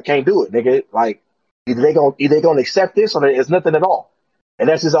sorry, I can't do it, nigga. Like, either they gonna accept this or it's nothing at all. And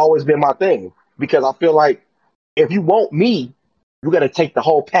that's just always been my thing. Because I feel like if you want me, you gotta take the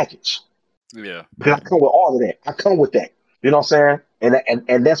whole package. Yeah. Because I come with all of that. I come with that. You know what I'm saying?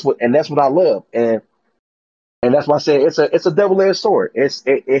 And that's what I love. And that's why I say it's a double-edged sword.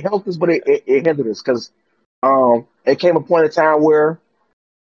 It helped us, but it hindered us because it came a point in time where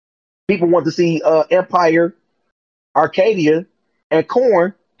people want to see Empire, Arcadia, and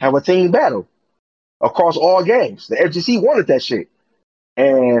Corn have a team battle across all games. The FGC wanted that shit.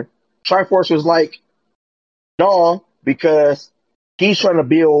 And Triforce was like, no, because he's trying to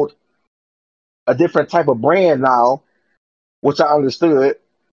build a different type of brand now, which I understood.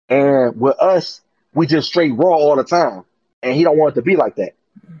 And with us, we just straight raw all the time. And he don't want it to be like that.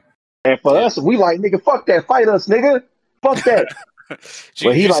 And for us, we like, nigga, fuck that. Fight us, nigga. Fuck that.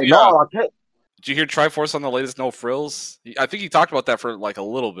 But he like, no, I can't. Did you hear Triforce on the latest No Frills? I think he talked about that for like a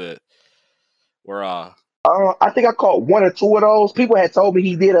little bit. Where I think I caught one or two of those. People had told me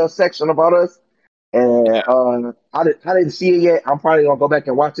he did a section about us, and I didn't see it yet. I'm probably gonna go back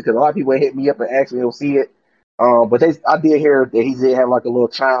and watch it because a lot of people hit me up and asked me to see it. But I did hear that he did have like a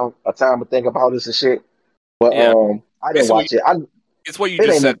time to think about this and shit. But I didn't watch it. It's what you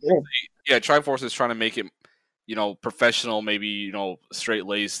just said. Yeah, Triforce is trying to make it, professional, maybe straight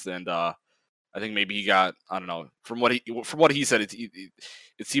laced, and I think maybe he got, I don't know, from what he said, it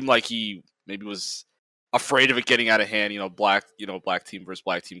seemed like he maybe was afraid of it getting out of hand, black team versus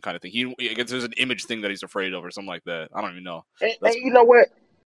black team kind of thing. I guess there's an image thing that he's afraid of or something like that. I don't even know. And you know what?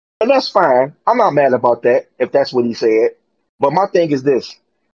 And that's fine. I'm not mad about that if that's what he said. But my thing is this.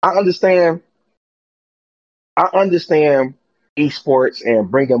 I understand esports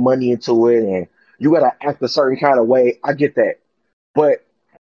and bringing money into it, and you got to act a certain kind of way. I get that. But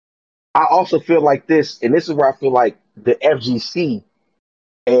I also feel like this, and this is where I feel like the FGC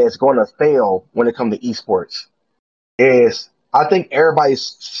is going to fail when it comes to esports, is I think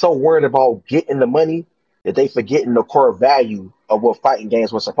everybody's so worried about getting the money that they forgetting the core value of what fighting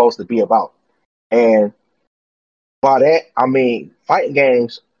games were supposed to be about. And by that, I mean,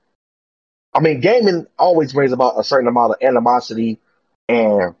 gaming always brings about a certain amount of animosity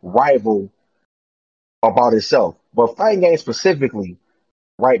and rival about itself. But fighting games specifically,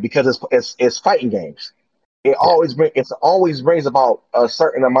 right, because it's fighting games, it always brings about a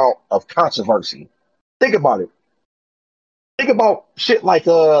certain amount of controversy. Think about it. Think about shit like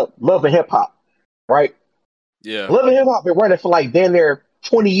Love and Hip Hop, right? Yeah. Love and Hip Hop been running for like damn near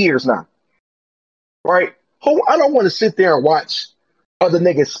 20 years now, right? I don't want to sit there and watch other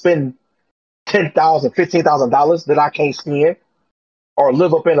niggas spend $10,000, $15,000 that I can't spend, or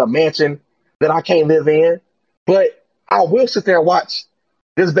live up in a mansion that I can't live in. But I will sit there and watch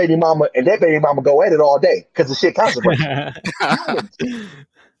this baby mama and that baby mama go at it all day because the shit controversy.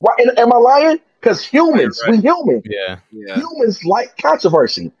 Why, am I lying? Because humans, we human. Yeah. Humans like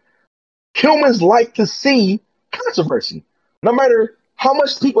controversy. Humans like to see controversy. No matter how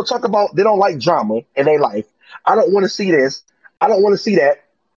much people talk about they don't like drama in their life. I don't want to see this. I don't want to see that.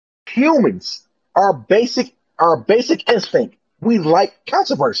 Humans, our basic instinct, we like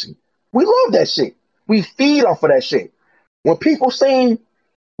controversy. We love that shit. We feed off of that shit. When people sing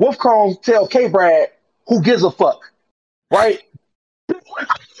Wolfcrones tell K-Brad, who gives a fuck, right?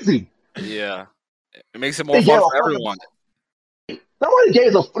 Yeah. It makes it more fun for everyone. Nobody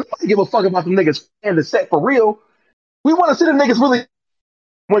give a fuck about them niggas and the set for real. We want to see the niggas really.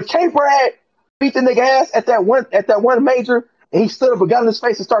 When K Brad beat the nigga ass at that one major, and he stood up and got in his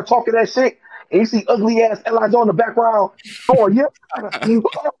face and started talking that shit, and you see ugly ass Elijah in the background going, "Yep,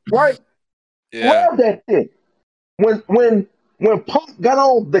 right." Yeah. Love that shit. When Punk got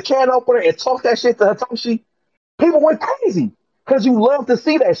on the can opener and talked that shit to Hitoshi, people went crazy because you love to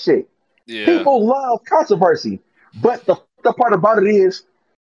see that shit. Yeah. People love controversy, but the part about it is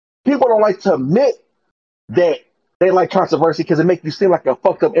people don't like to admit that they like controversy because it makes you seem like a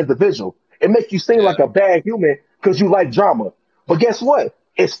fucked up individual. It makes you seem like a bad human because you like drama. But guess what?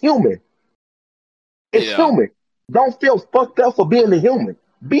 It's human. It's human. Don't feel fucked up for being a human.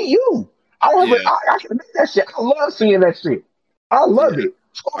 Be you. I can admit that shit. I love seeing that shit. I love it.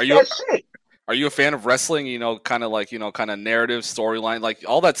 Are you a fan of wrestling? You know, kind of like, you know, kind of narrative storyline, like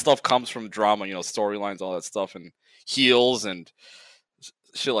all that stuff comes from drama. You know, storylines, all that stuff, and heels and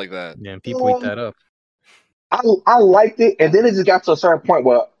shit like that. Yeah, and people eat that up. I liked it, and then it just got to a certain point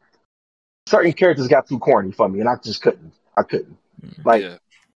where certain characters got too corny for me, and I just couldn't. I couldn't. Like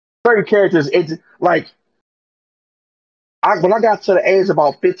certain characters, it's like when I got to the age of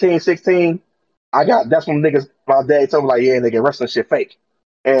about 15, 16, that's when niggas, my dad told me like, yeah, nigga, wrestling shit fake.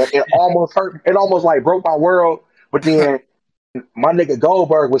 And it almost hurt. It almost like broke my world. But then my nigga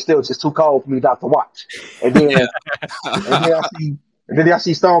Goldberg was still just too cold for me not to watch. And then, I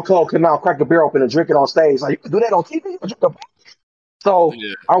see Stone Cold can now crack a beer open and drink it on stage. Like, you can do that on TV? So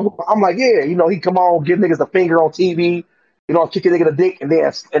I'm like, yeah, you know, he come on, give niggas the finger on TV, you know, kick a nigga the dick, and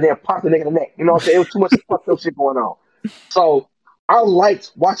then pop the nigga in the neck. You know what I'm saying? It was too much fucked up shit going on. So I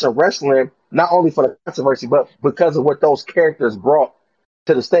liked watching wrestling not only for the controversy, but because of what those characters brought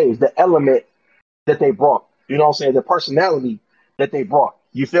to the stage, the element that they brought. You know what I'm saying? The personality that they brought.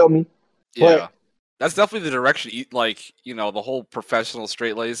 You feel me? Yeah. But that's definitely the direction, like, you know, the whole professional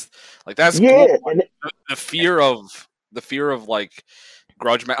straight-laced. Like, that's cool. And the fear of like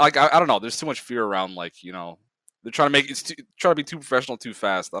grudge match. Like, I don't know. There's too much fear around, like, you know, they're trying to be too professional too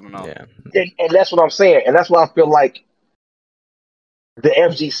fast. I don't know. Yeah. And that's what I'm saying. And that's why I feel like the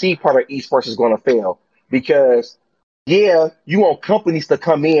FGC part of esports is going to fail because, yeah, you want companies to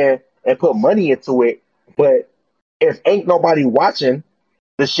come in and put money into it, but if ain't nobody watching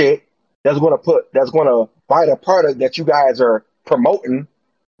the shit that's going to buy the product that you guys are promoting,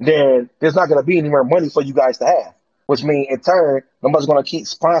 then there's not going to be any more money for you guys to have, which means in turn, nobody's going to keep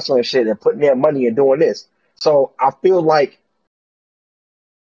sponsoring shit and putting their money and doing this. So I feel like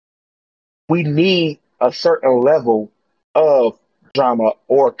we need a certain level of drama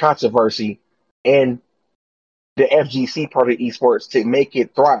or controversy in the FGC part of esports to make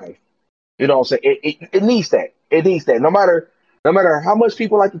it thrive. You know what I'm saying? It needs that. It needs that. No matter how much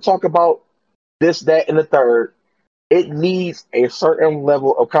people like to talk about this, that, and the third, it needs a certain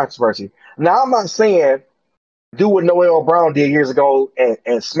level of controversy. Now, I'm not saying do what Noel Brown did years ago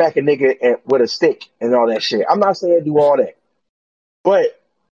and smack a nigga with a stick and all that shit. I'm not saying do all that. But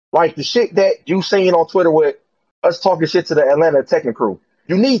like the shit that you seen on Twitter with us talking shit to the Atlanta Tekken crew,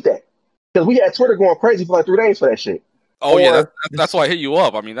 you need that. Because we had Twitter going crazy for like 3 days for that shit. Oh, yeah, that's why I hit you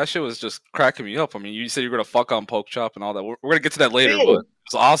up. I mean, that shit was just cracking me up. I mean, you said you're going to fuck on Poke Chop and all that. We're going to get to that later, but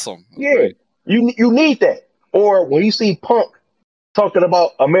it's awesome. It you need that. Or when you see Punk talking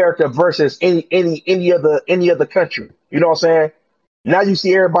about America versus any other country, you know what I'm saying? Now you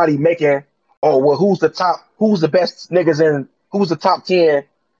see everybody making, who's the best niggas in, who's the top 10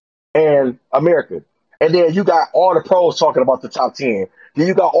 in America? And then you got all the pros talking about the top 10. Then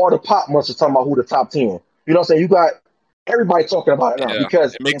you got all the pop monsters talking about who the top 10. You know what I'm saying? You got everybody talking about it now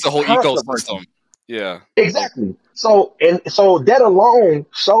because it makes the whole ecosystem. Yeah. Exactly. So that alone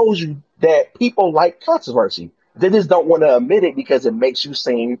shows you that people like controversy. They just don't want to admit it because it makes you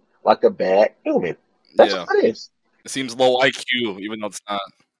seem like a bad human. That's what it is. It seems low IQ, even though it's not.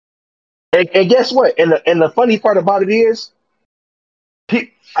 And guess what? And the funny part about it is,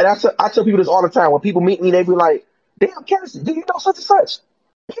 I tell people this all the time. When people meet me, they be like, "Damn, Cassie, do you know such and such?"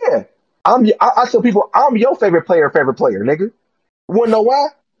 Yeah. I tell people, I'm your favorite player, nigga. You wanna know why?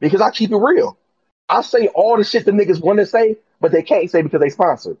 Because I keep it real. I say all the shit the niggas want to say, but they can't say because they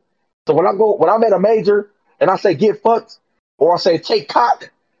sponsored. So when I'm at a major and I say get fucked, or I say take cock,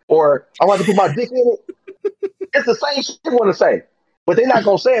 or I want to put my dick in it, it's the same shit they want to say. But they're not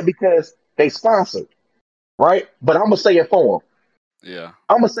gonna say it because they sponsored. Right? But I'm gonna say it for them. Yeah.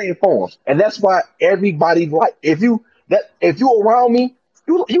 I'm gonna say it for them. And that's why everybody like if you around me,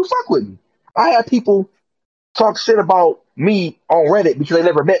 you fuck with me. I have people talk shit about me on Reddit because they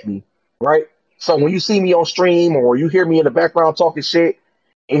never met me, right? So when you see me on stream or you hear me in the background talking shit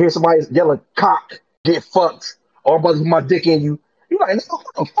and hear somebody yelling cock get fucked, or I'm about to put my dick in you. You're like, nigga,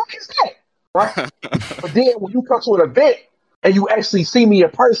 what the fuck is that? Right? But then when you come to an event and you actually see me in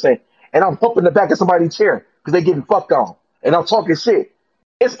person and I'm humping the back of somebody's chair because they getting fucked on and I'm talking shit,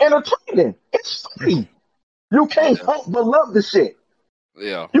 it's entertaining. It's funny. You can't help but love the shit.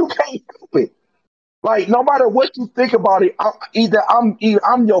 Yeah. You can't help it. Like, no matter what you think about it,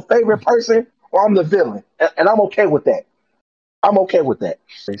 I'm your favorite person or I'm the villain. And I'm okay with that. I'm okay with that.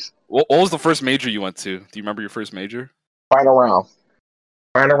 What was the first major you went to? Do you remember your first major? Final round.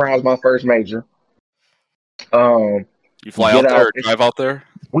 Final round was my first major. You fly out there or drive out there?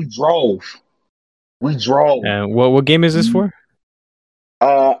 We drove. And what game is this for?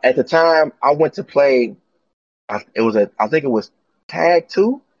 At the time, I went to play. I think it was Tag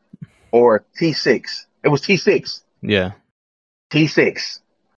 2 or T6. It was T6. Yeah. T6.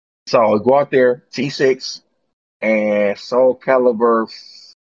 So I go out there, T6, and Soul Calibur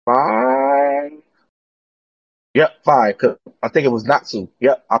 5. Yep, 5. I think it was Natsu.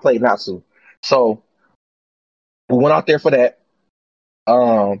 Yep, I played Natsu. So we went out there for that.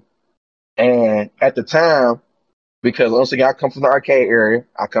 And at the time, because once again, I come from the arcade area,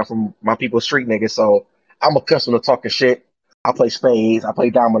 I come from my people street niggas, so I'm accustomed to talking shit. I play spades, I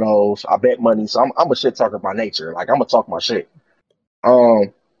play dominoes, I bet money, so I'm a shit talker by nature. Like, I'm gonna talk my shit.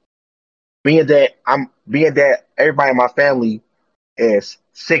 Being that everybody in my family is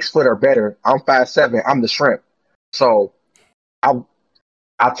 6 foot or better, I'm 5'7", I'm the shrimp. So I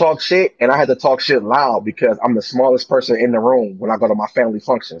talk shit, and I had to talk shit loud because I'm the smallest person in the room when I go to my family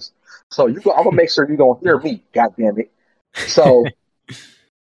functions. So I'm gonna make sure you're gonna hear me, goddamn it. So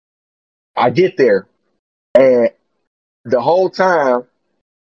I get there, and the whole time,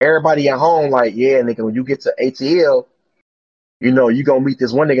 everybody at home like, yeah, nigga, when you get to ATL, you know, you gonna meet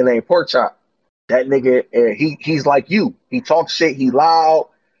this one nigga named Porkchop. That nigga, he's like you. He talks shit, he loud,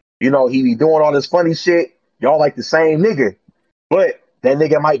 you know, he be doing all this funny shit. Y'all like the same nigga. But that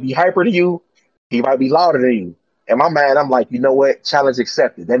nigga might be hyper to you, he might be louder than you. In my mind, I'm like, you know what? Challenge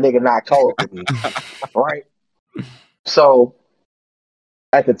accepted. That nigga not cold with me. Right? So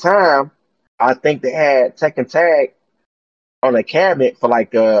at the time, I think they had Tekken Tag on a cabinet for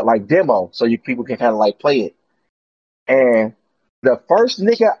like demo, so people can kind of like play it. And the first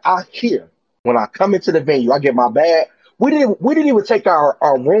nigga I hear when I come into the venue, I get my bag. We didn't even take our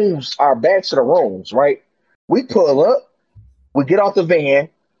bags to the rooms, right? We pull up, we get off the van.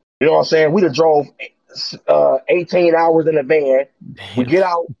 You know what I'm saying? We done drove 18 hours in the van. Damn. We get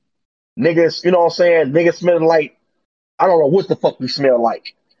out, niggas. You know what I'm saying? Niggas smelling like, I don't know what the fuck we smell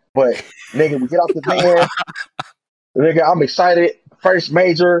like, but nigga, we get out the van. Nigga, I'm excited. First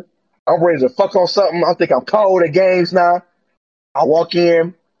major. I'm ready to fuck on something. I think I'm cold at games now. I walk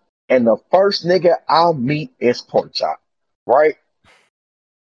in, and the first nigga I'll meet is Porkchop, right?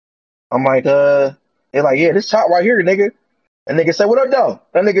 I'm like, they're like, yeah, this chop right here, nigga. And nigga say, what up, though?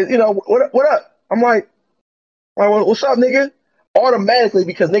 That nigga, you know, what up? I'm like, what's up, nigga? Automatically,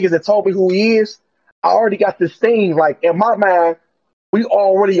 because niggas that told me who he is, I already got this thing, like, in my mind, we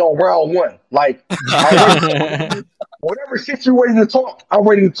already on round one. Like, whatever shit you ready to talk, I'm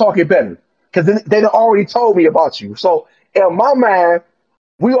ready to talk it better. Because they already told me about you. So, in my mind,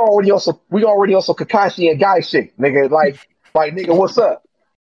 we already also Kakashi and Guy shit, nigga. Like, nigga, what's up?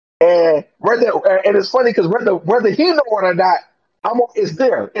 And it's funny because whether he know it or not, it's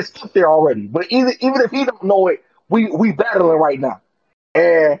there. It's up there already. But even if he don't know it, we battling right now.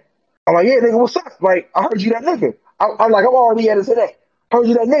 And I'm like, yeah, nigga, what's up? Like, I heard you that nigga. I'm like, I'm already at his head. I heard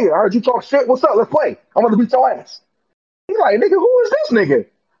you that nigga. I heard you talk shit. What's up? Let's play. I'm gonna beat your ass. He's like, nigga, who is this nigga?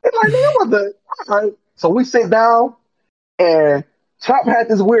 It's like, nigga, what the? All right. So we sit down, and Chop had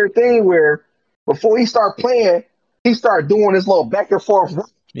this weird thing where before he started playing, he started doing this little back and forth.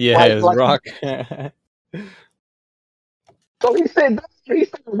 Yeah, his rock. So he started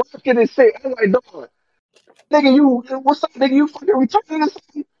rocking and shit. I'm like, dog, nigga, what's up, nigga? You fucking retarded or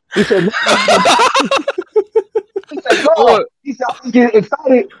something? He said, no. He said, no. He said, I'm getting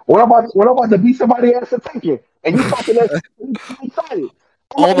excited when I'm about to beat somebody ass at Tekken. And you talking that shit, excited.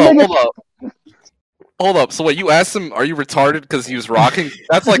 Hold up. So what, you asked him, are you retarded because he was rocking?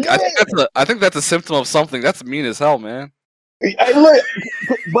 That's like, yeah. I think that's a symptom of something. That's mean as hell, man. Hey, look,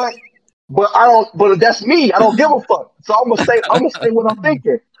 but I don't. But that's me. I don't give a fuck. So I'm gonna say what I'm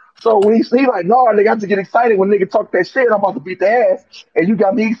thinking. So when he like, no, nigga, I have to get excited when nigga talk that shit. I'm about to beat the ass, and you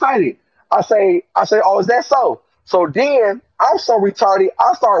got me excited. I say, oh, is that so? So then I'm so retarded,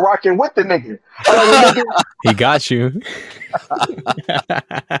 I start rocking with the nigga. He got you. I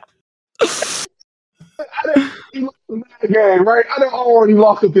didn't lost the game, right? I done already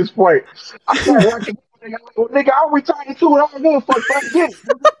lost at this point. I started rocking with the nigga. Well, nigga, I'm retarded too, and I don't give a fuck. So I get it.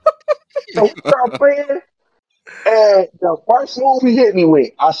 So we start playing, and the first move he hit me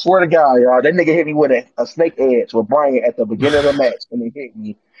with, I swear to God, y'all, that nigga hit me with a snake edge with Brian at the beginning of the match, and he hit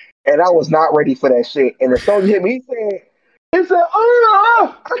me, and I was not ready for that shit. And as soon as he hit me, he said,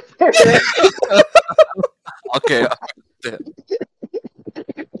 oh, Okay.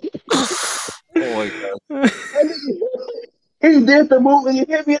 Oh my god. he did the move and he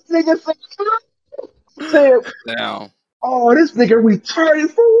hit me. And nigga said, Damn. oh, this nigga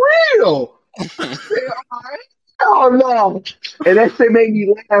retarded for real. I said, oh no. And that shit made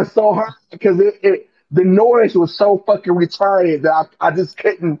me laugh so hard because the noise was so fucking retarded that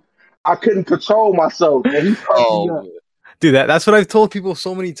I couldn't control myself. And he fucked me up. Oh, Dude, that's what I've told people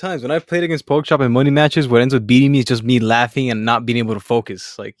so many times. When I've played against Pokeshop in money matches, what ends up beating me is just me laughing and not being able to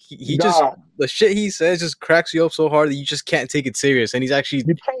focus. Like he just the shit he says just cracks you up so hard that you just can't take it serious. And he's actually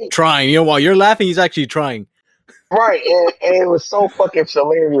trying. You know, while you're laughing, he's actually trying. Right, and it was so fucking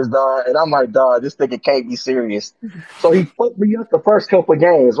hilarious, dog. And I'm like, dog, this nigga can't be serious. So he fucked me up the first couple of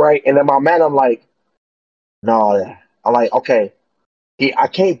games, right? And then my man, I'm like, no, I'm like, okay, I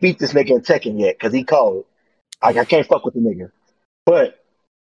can't beat this nigga in Tekken yet because he cold. Like I can't fuck with the nigga, but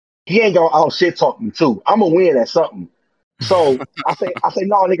he ain't gonna out shit talk me too. I'm gonna win at something. So I say,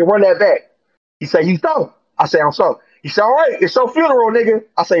 no, nigga, run that back. He say, you so? I say, I'm so. He said, all right, it's your funeral, nigga.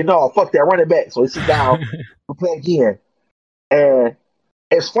 I say, no, fuck that, run it back. So he sit down, we play again. And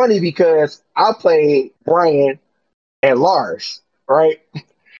it's funny because I played Brian and Lars, right?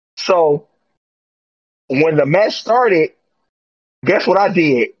 So when the match started, guess what I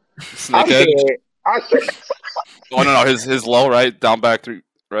did? Snakehead. I said, Oh no, his low, right? Down back 3,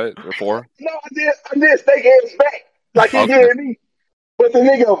 right? Or 4? no, I did stake hands back like he Okay. did me. But the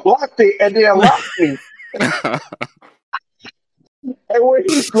nigga blocked it and then locked me. And when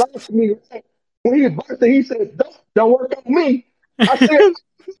he blocked me, when he blocked it, he said, don't work on me. I said,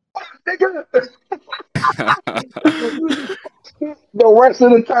 nigga. The rest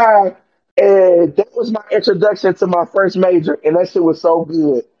of the time, and that was my introduction to my first major, and that shit was so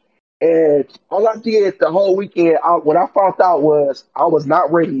good. And all I did the whole weekend, what I found out was I was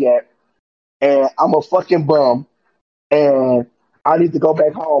not ready yet, and I'm a fucking bum, and I need to go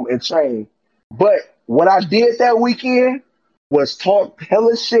back home and train. But what I did that weekend was talk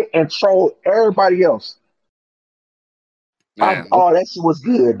hella shit and troll everybody else. Man. That shit was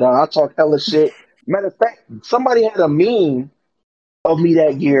good, dog. I talked hella shit. Matter of fact, somebody had a meme of me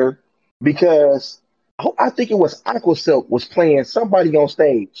that year because I think it was Aqua Silk was playing somebody on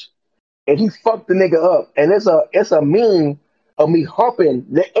stage, and he fucked the nigga up. And it's a meme of me humping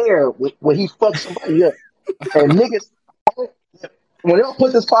the air when he fucked somebody up. And niggas, when they'll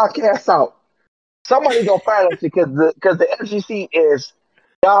put this podcast out, somebody gonna find it because the FGC is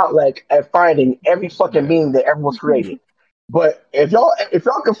godlike at finding every fucking meme that everyone's created. But if y'all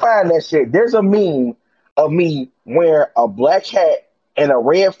can find that shit, there's a meme of me wearing a black hat and a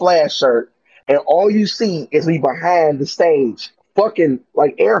red flash shirt, and all you see is me behind the stage, fucking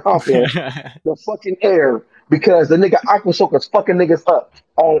like air humping the fucking air because the nigga Aquashook was fucking niggas up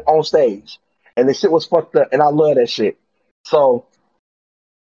on stage, and the shit was fucked up, and I love that shit. So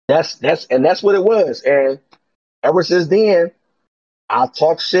that's what it was, and ever since then, I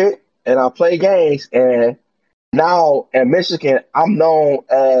talk shit and I play games, and now in Michigan, I'm known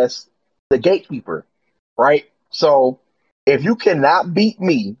as the gatekeeper, right? So if you cannot beat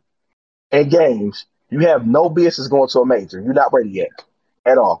me in games, you have no business going to a major. You're not ready yet,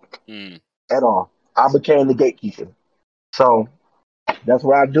 at all, at all. I became the gatekeeper, so that's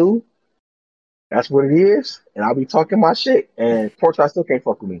what I do. That's what it is, and I'll be talking my shit. And Portside still can't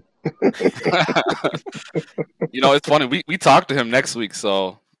fuck with me. You know, it's funny. We talked to him next week,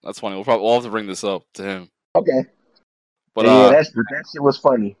 so that's funny. We'll have to bring this up to him. Okay. But yeah, that shit was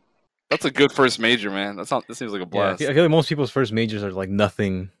funny. That's a good first major, man. That seems like a blast. Yeah, I feel like most people's first majors are like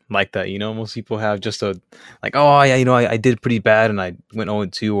nothing like that. You know, most people have just a like, oh yeah, you know, I did pretty bad and I went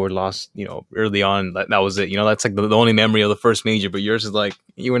 0-2 or lost, you know, early on. That was it. You know, that's like the only memory of the first major. But yours is like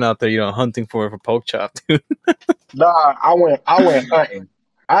you went out there, you know, hunting for poke chop, dude. Nah, I went hunting.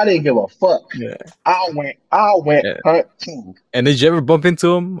 I didn't give a fuck. Yeah. I went hunting. And did you ever bump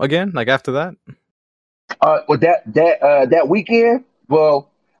into him again? Like after that? With that weekend, well,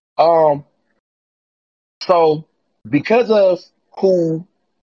 so because of who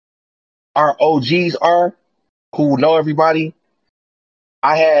our OGs are, who know everybody,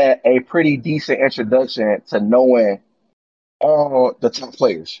 I had a pretty decent introduction to knowing all the top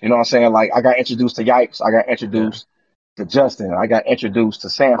players. You know what I'm saying? Like I got introduced to Yipes, I got introduced to Justin, I got introduced to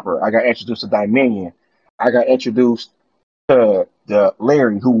Sanford, I got introduced to Dominion, I got introduced to the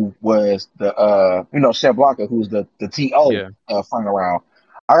Larry, who was the Sam Blanca, who's the TO final round.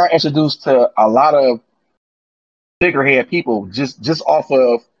 I got introduced to a lot of figurehead people just off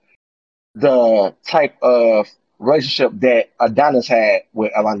of the type of relationship that Adonis had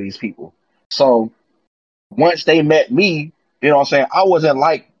with a lot of these people. So once they met me, you know what I'm saying, I wasn't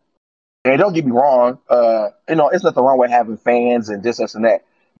like, and don't get me wrong, it's nothing wrong with having fans and this and that.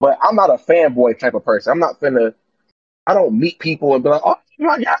 But I'm not a fanboy type of person. I don't meet people and be like, oh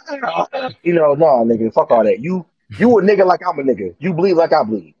my God. No, nigga, fuck all that. You a nigga like I'm a nigga. You bleed like I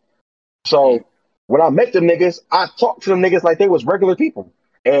bleed. So when I met them niggas, I talked to them niggas like they was regular people.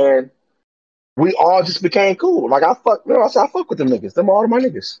 And we all just became cool. Like I fuck with them niggas. Them all of my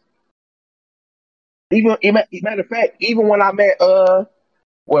niggas. Matter of fact, even when I met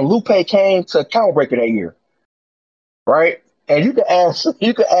when Lupe came to Count Breaker that year, right? And you could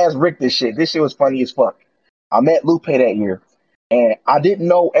ask Rick this shit. This shit was funny as fuck. I met Lupe that year, and I didn't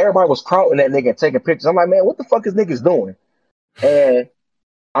know everybody was crowding that nigga and taking pictures. I'm like, man, what the fuck is niggas doing? And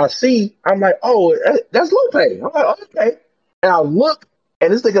I'm like, oh, that's Lupe. I'm like, oh, okay. And I look,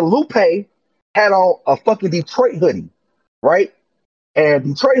 and this nigga Lupe had on a fucking Detroit hoodie, right? And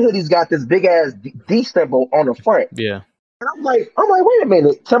Detroit hoodie's got this big ass D symbol on the front. Yeah. And I'm like, wait a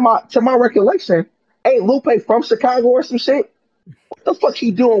minute. To my recollection, ain't Lupe from Chicago or some shit? What the fuck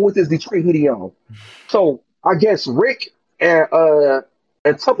he doing with his Detroit hoodie on? So I guess Rick and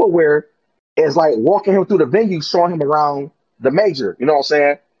Tupperware is like walking him through the venue, showing him around the major. You know what I'm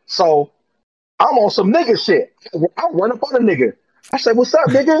saying? So I'm on some nigga shit. I run up on a nigga. I say, "What's up,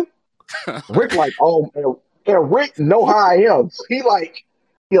 nigga?" Rick like, "Oh," and Rick know how I am. So he like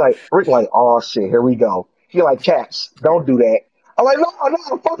Rick like, "Oh shit, here we go." He like, "Caps, don't do that." I'm like,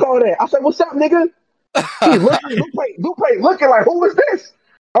 "No, fuck all that." I said, "What's up, nigga?" He looking, Lupe looking like, "Who is this?"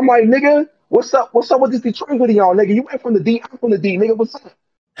 I'm like, "Nigga, what's up? What's up with this Detroit hoodie on, nigga? You ain't from the D, I'm from the D, nigga. What's up?"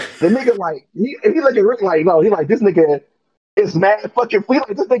 The nigga like, he look at Rick like, no, he like, this nigga is mad fucking free.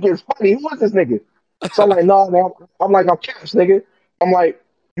 Like, this nigga is funny. Who is this nigga? So I'm like, no, man. I'm like, I'm Caps, nigga. I'm like,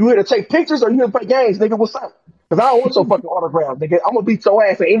 you here to take pictures or you here to play games, nigga? What's up? Because I don't want your fucking autograph, nigga. I'm gonna beat your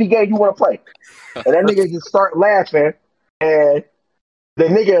ass in any game you want to play. And that nigga just start laughing, and the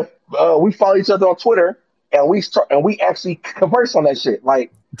nigga, we follow each other on Twitter, and we actually converse on that shit.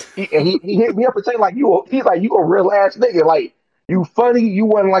 Like, he hit me up and say like, he's like, you a real ass nigga, like, you funny, you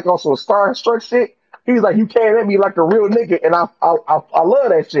wasn't like on some starstruck shit. He's like, you came at me like a real nigga, and I love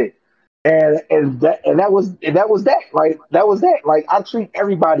that shit. And that was that. Like, that was that. Like, I treat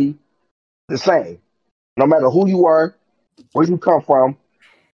everybody the same, no matter who you are, where you come from,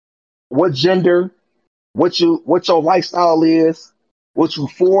 what gender, what your lifestyle is, what you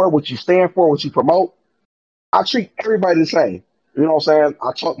for, what you stand for, what you promote. I treat everybody the same. You know what I'm saying?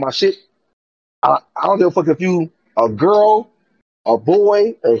 I talk my shit. I don't give a fuck if you a girl, a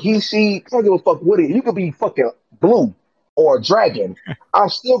boy, a he, she. I don't give a fuck what it is. You could be fucking blue or a dragon. I'm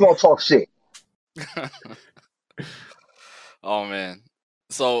still gonna talk shit. Oh man.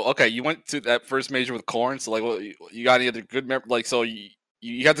 So okay, you went to that first major with Corn. So like, what, you got any other good like? So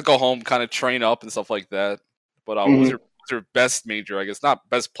you had to go home, kind of train up and stuff like that. But what was your best major? I guess not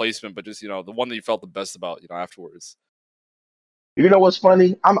best placement, but just the one that you felt the best about afterwards. You know what's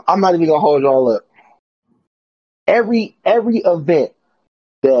funny? I'm not even gonna hold y'all up. Every event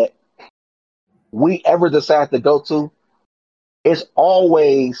that we ever decide to go to, it's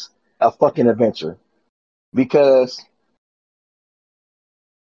always a fucking adventure because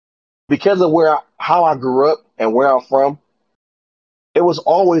of how I grew up and where I'm from. It was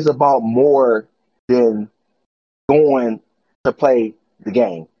always about more than going to play the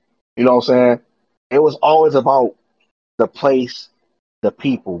game. You know what I'm saying? It was always about the place, the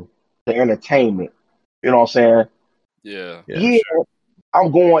people, the entertainment. You know what I'm saying? Yeah. Sure.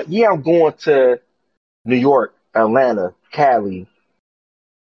 I'm going to New York, Atlanta, Cali,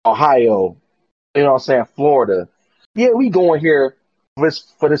 Ohio, you know what I'm saying, Florida. Yeah, we going here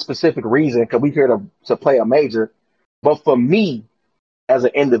for this specific reason because we here to play a major. But for me, as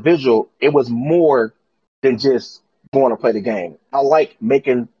an individual, it was more than just going to play the game. I like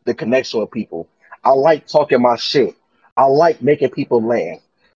making the connection with people. I like talking my shit. I like making people laugh.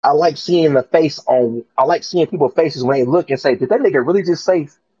 I like seeing people's faces when they look and say, did that nigga really just say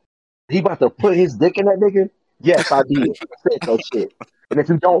he about to put his dick in that nigga? Yes, I did. I said that shit. And if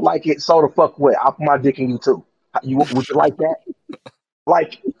you don't like it, so the fuck what? I'll put my dick in you too. Would you like that?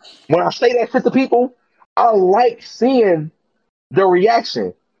 Like, when I say that shit to people, I like seeing the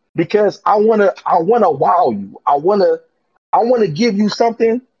reaction because I wanna wow you. I wanna give you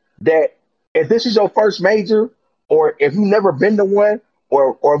something that if this is your first major or if you've never been to one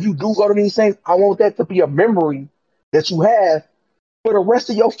or if you do go to these things, I want that to be a memory that you have for the rest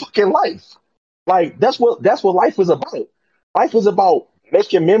of your fucking life. Like that's what life is about. Life is about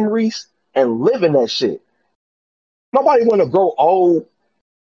making memories and living that shit. Nobody want to grow old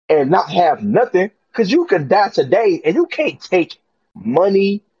and not have nothing because you could die today and you can't take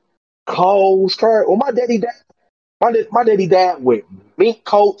money, clothes, car. Well, my daddy died with mink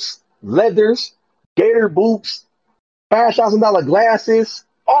coats, leathers, gator boots, $5,000 glasses,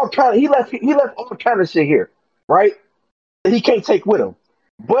 all kind. He left all kind of shit here, right? That he can't take with him.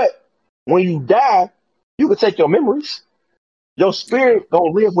 But when you die, you can take your memories. Your spirit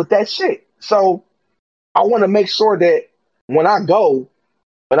gonna live with that shit. So I want to make sure that when I go,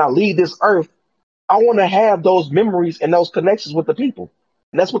 when I leave this earth, I want to have those memories and those connections with the people.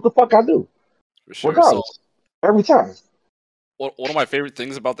 And that's what the fuck I do, For sure. So regardless, every time. one of my favorite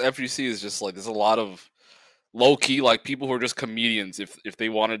things about the FGC is just like there's a lot of low key like people who are just comedians. If they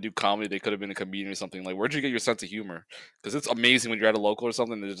want to do comedy, they could have been a comedian or something. Like, where'd you get your sense of humor? Because it's amazing when you're at a local or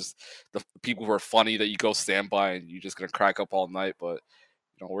something. There's just the people who are funny that you go stand by and you're just gonna crack up all night. But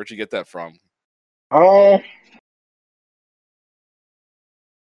where'd you get that from? I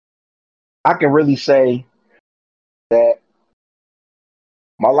can really say that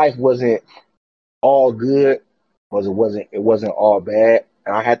my life wasn't all good, but it wasn't all bad,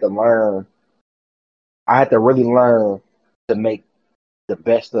 and I had to really learn to make the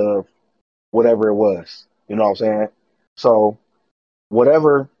best of whatever it was. You know what I'm saying? So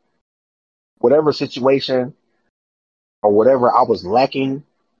whatever whatever situation or whatever I was lacking,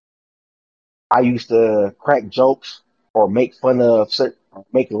 I used to crack jokes or make fun of,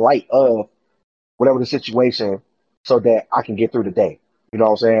 make light of whatever the situation, so that I can get through the day. You know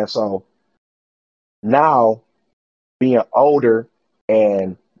what I'm saying? So now, being older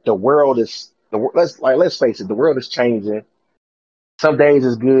and the world is let's face it, the world is changing. Some days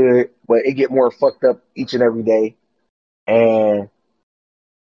is good, but it get more fucked up each and every day. And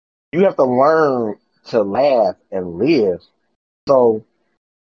you have to learn to laugh and live. So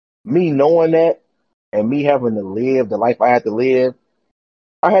me knowing that and me having to live the life I had to live,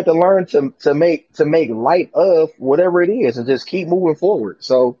 I had to learn to make light of whatever it is and just keep moving forward.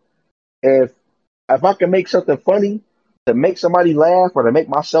 So if I can make something funny to make somebody laugh or to make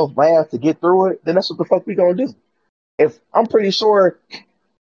myself laugh to get through it, then that's what the fuck we gonna do. If I'm pretty sure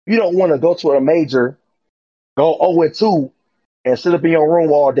you don't want to go to a major, go 0-2, and sit up in your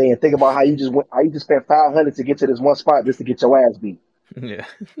room all day and think about how you just spent 500 to get to this one spot just to get your ass beat. Yeah.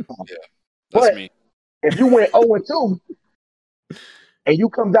 Yeah, that's But me. if you went 0-2 and you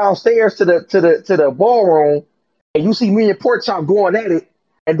come downstairs to the ballroom and you see me and Pork Chop going at it,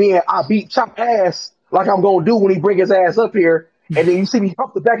 and then I beat Chop ass like I'm gonna do when he bring his ass up here, and then you see me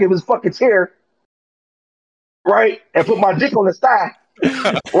hump the back of his fucking chair, right, and put my dick on his thigh,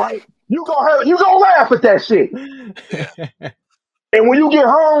 right? You gonna laugh at that shit. And when you get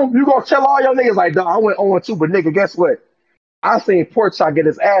home, you gonna tell all your niggas like, dog, I went 0-2, but nigga, guess what? I seen Pork Chop get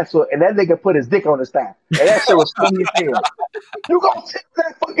his ass whooped, and that nigga put his dick on his thigh, and that shit was funny as hell. You gonna tell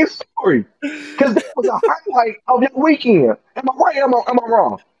that fucking story because that was a highlight of your weekend. Am I right? Am I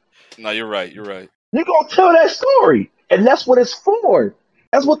wrong? No, you're right. You're right. You gonna tell that story, and that's what it's for.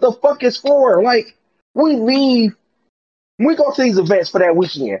 That's what the fuck it's for. Like, we go to these events for that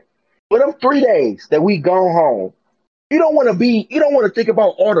weekend. For them 3 days that we gone home, you don't want to think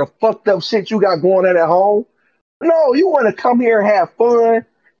about all the fucked up shit you got going on at home. No, you want to come here and have fun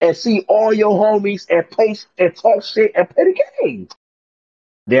and see all your homies and play and talk shit and play the game.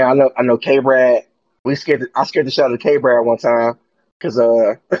 Yeah, I know K Brad. I scared the shit out of K Brad one time because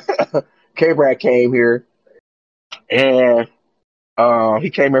K Brad came here and he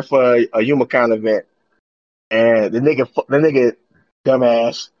came here for a Humacon event, and the nigga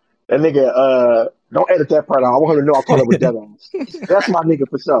dumbass, that nigga don't edit that part out. I want him to know I called him a dumbass. That's my nigga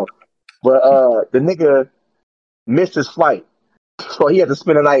for sure. But the nigga missed his flight, so he had to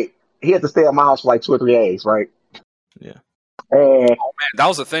spend the night. He had to stay at my house for like 2 or 3 days, right? Yeah. And Oh man, that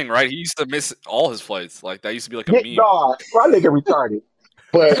was the thing, right? He used to miss all his flights. Like that used to be like a meme. dog, my nigga retarded.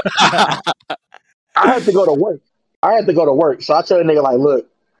 But I had to go to work. So I tell the nigga like, look,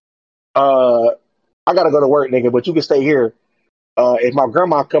 I gotta go to work, nigga, but you can stay here. If my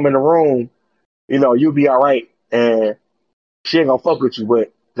grandma come in the room, you'll be all right, and she ain't gonna fuck with you,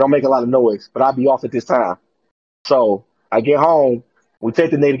 but don't make a lot of noise. But I'll be off at this time. So I get home, we take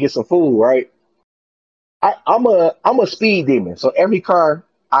the nigga to get some food, right? I'm a speed demon, so every car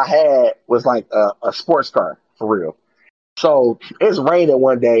I had was like a sports car for real. So it's raining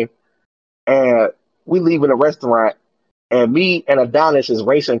one day, and we leave in a restaurant, and me and Adonis is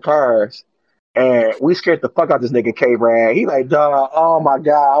racing cars, and we scared the fuck out this nigga K Brad. He like, dog, oh my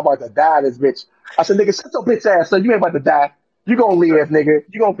god, I'm about to die this bitch. I said, nigga, shut your bitch ass, so you ain't about to die. You gonna live, nigga.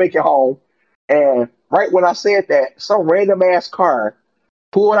 You gonna make it home. And right when I said that, some random ass car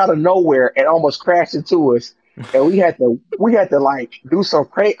pulled out of nowhere and almost crashed into us. And we had to like do some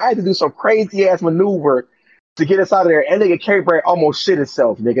crazy. I had to do some crazy ass maneuver to get us out of there. And nigga Kerry Brand almost shit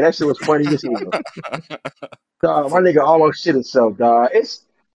himself, nigga. That shit was funny as hell. Dog, my nigga almost shit himself, dog. It's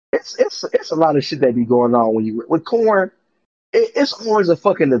a lot of shit that be going on when you with corn. It's always a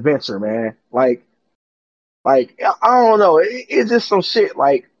fucking adventure, man. Like I don't know. It's just some shit.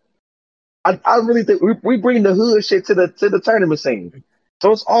 Like I really think we bring the hood shit to the tournament scene.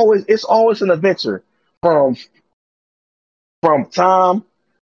 So it's always an adventure from Tom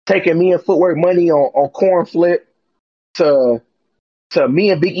taking me and Footwork money on corn flip to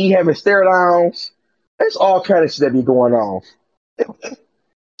me and Big E having stare downs. There's all kind of shit that be going on.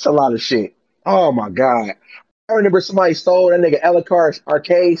 It's a lot of shit. Oh my god. I remember somebody stole that nigga Ellicard's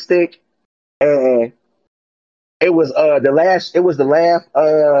arcade stick, and it was the last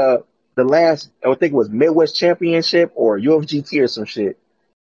I would think it was Midwest Championship or UFGT or some shit.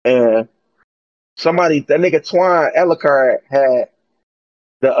 And that nigga Twine Ellicard had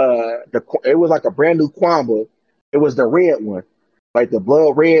the it was like a brand new Quamba. It was the red one, like the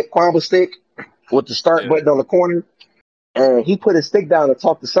blood red Quamba stick with the start button on the corner. And he put his stick down to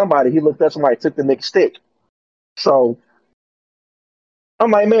talk to somebody. He looked up, somebody took the nigga stick. So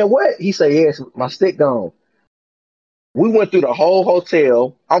I'm like, man, what? He said, yes, my stick gone. We went through the whole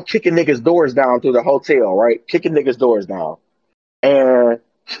hotel. I'm kicking niggas' doors down through the hotel, right? Kicking niggas' doors down. And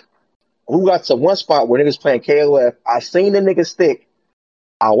we got to one spot where niggas playing KOF. I seen the nigga stick.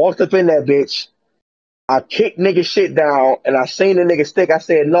 I walked up in that bitch. I kicked nigga shit down, and I seen the nigga stick. I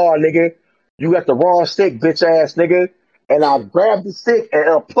said, no, nigga, you got the wrong stick, bitch ass nigga. And I grabbed the stick and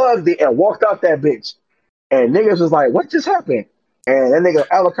unplugged it and walked out that bitch. And niggas was like, what just happened? And that nigga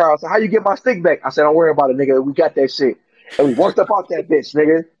Alucard said, how you get my stick back? I said, don't worry about it, nigga. We got that shit. And we walked up out that bitch,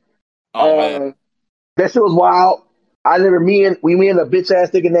 nigga. Oh man, that shit was wild. Me and a bitch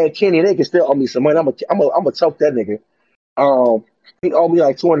ass nigga named Kenny. They can still owe me some money. I'm gonna choke that nigga. He owed me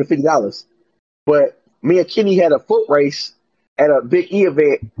like $250. But me and Kenny had a foot race at a Big E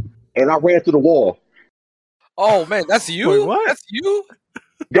event, and I ran through the wall. Oh man, that's you. Wait, what? That's you.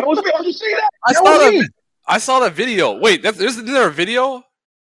 That was me. Did you see that? That was me. I saw that video. Wait, isn't there a video?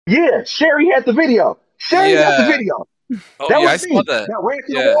 Yeah, Sherry had the video. Sherry had the video. Oh, that yeah, was I me. saw that. That ran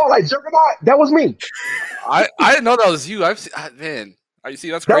through the wall like Juggernaut. That was me. I didn't know that was you. I've seen, man. You see,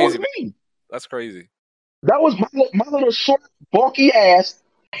 that's crazy. That was me. That's crazy. That was my little short, bulky ass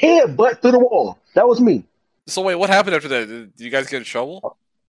head butt through the wall. That was me. So wait, what happened after that? Did you guys get in trouble?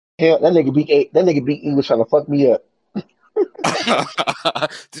 Hell, that nigga Big E was trying to fuck me up.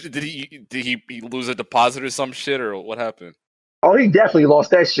 did he lose a deposit or some shit, or what happened? Oh, he definitely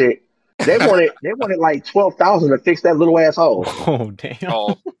lost that shit. They wanted like 12,000 to fix that little asshole. Oh damn!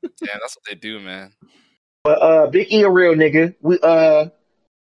 Oh damn, that's what they do, man. But Big E a real nigga.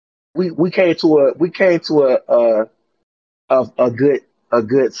 We came to a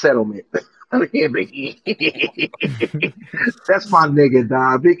good settlement. Yeah, Big E. That's my nigga,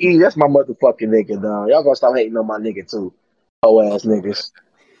 dog. Big E, that's my motherfucking nigga, dog. Y'all gonna stop hating on my nigga too, hoe ass niggas.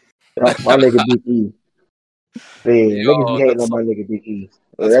 My nigga Big E. Yeah, niggas be hating on my nigga Big E.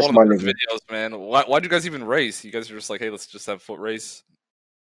 That's one my of the best nigga. videos, man. Why'd you guys even race? You guys are just like, hey, let's just have a foot race.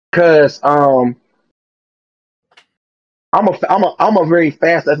 Cause I'm a very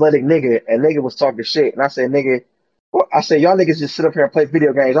fast, athletic nigga, and nigga was talking shit, and I said, nigga, y'all niggas just sit up here and play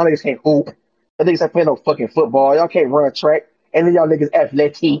video games. Y'all niggas can't hoop. Y'all niggas ain't playing no fucking football. Y'all can't run track, and then y'all niggas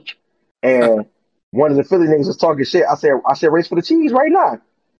athletic. And one of the Philly niggas was talking shit. I said, race for the cheese right now,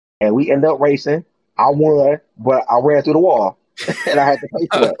 and we end up racing. I won, but I ran through the wall, and I had to pay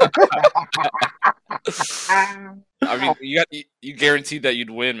for that. I mean, you guaranteed that you'd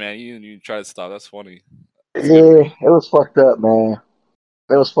win, man. You try to stop. That's funny. Yeah, it was fucked up, man.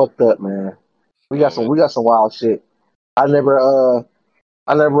 It was fucked up, man. We got some wild shit. We told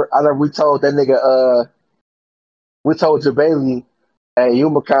that nigga we told Jabali and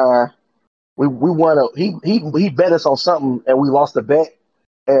Umacon we won he bet us on something and we lost the bet,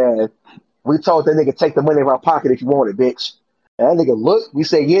 and we told that nigga take the money out of our pocket if you want it, bitch. And that nigga looked, we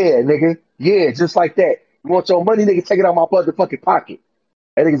said, yeah, nigga, yeah, just like that. You want your money, nigga, take it out of my motherfucking pocket.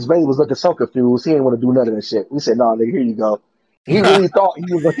 That nigga Jabali was looking so confused, he didn't want to do none of that shit. We said, nah, nigga, here you go. He really thought he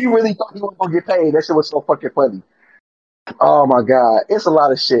was gonna get paid. That shit was so fucking funny. Oh my god, it's a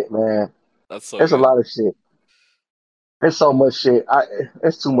lot of shit, man. It's a lot of shit. It's so much shit.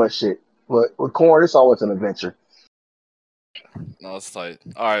 It's too much shit. But with corn, it's always an adventure. No, it's tight.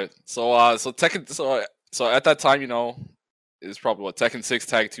 All right, so Tekken, so at that time, it was probably what Tekken 6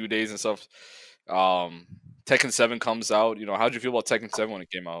 Tag 2 days and stuff. Tekken 7 comes out. How'd you feel about Tekken 7 when it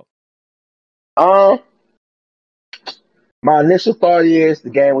came out? My initial thought is the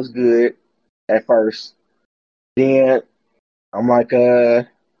game was good at first. Then I'm like, I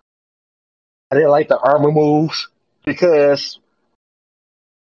didn't like the armor moves because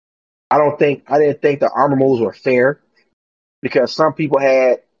I didn't think the armor moves were fair because some people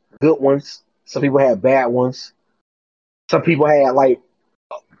had good ones, some people had bad ones, some people had like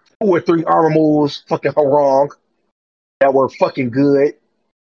 2 or 3 armor moves fucking wrong that were fucking good.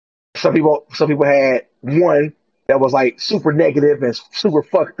 Some people had one that was like super negative and super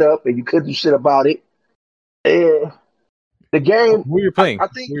fucked up, and you couldn't do shit about it. And the game, Who were you playing? I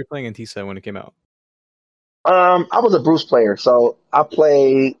think, Who were you playing in T-Set when it came out? I was a Bruce player, so I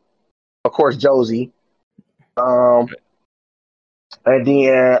played, of course, Josie. Um, and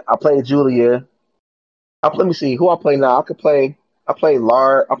then I played Julia. Let me see who I play now. I play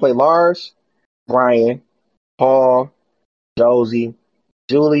Lars. I play Lars, Brian, Paul, Josie,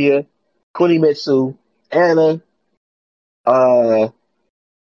 Julia, Kunimitsu, Anna, uh,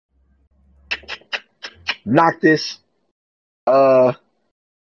 Noctis. I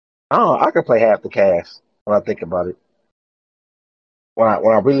don't know, I could play half the cast when I think about it. When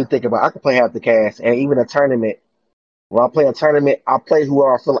I really think about it, I could play half the cast, and even a tournament. When I play a tournament, I play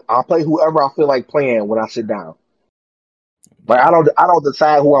whoever I feel like playing when I sit down. Like I don't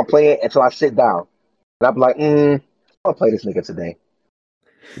decide who I'm playing until I sit down. And I'll be like, I'll play this nigga today.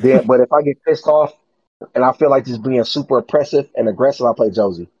 Then, but if I get pissed off and I feel like just being super oppressive and aggressive, I play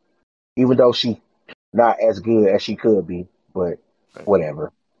Josie, even though she not as good as she could be. But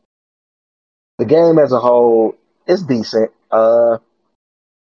whatever. The game as a whole is decent. I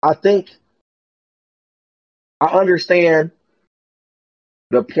think I understand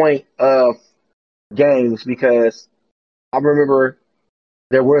the point of games because I remember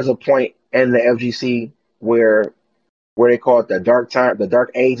there was a point in the FGC where they call it the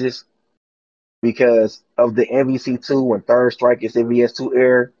dark ages, because of the MVC2 and Third Strike is MVS2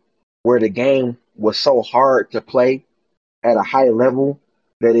 era, where the game was so hard to play at a high level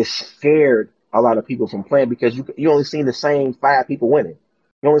that it scared a lot of people from playing because you only seen the same 5 people winning.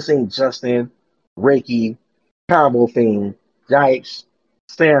 You only seen Justin, Ricky, Combo Fiend, Yikes,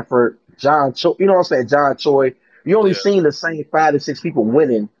 Stanford, John Choi. You know what I'm saying? John Choi. You only Yeah. seen the same 5 to 6 people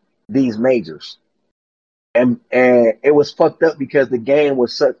winning these majors. And it was fucked up because the game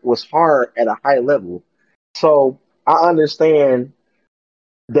was hard at a high level. So I understand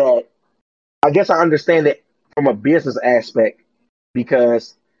that. I guess I understand it from a business aspect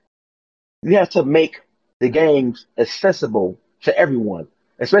because you have to make the games accessible to everyone,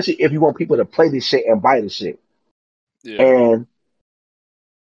 especially if you want people to play this shit and buy this shit. Yeah. And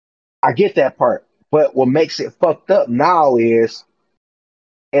I get that part, but what makes it fucked up now is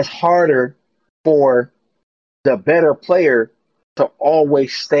it's harder for the better player to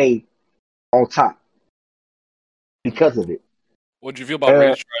always stay on top because of it. What do you feel about Uh,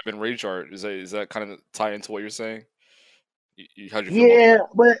 Rage Drive and Rage Art? Is that kind of tie into what you're saying? How do you feel about yeah,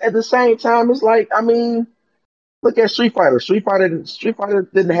 but at the same time, it's like, I mean, look at Street Fighter. Street Fighter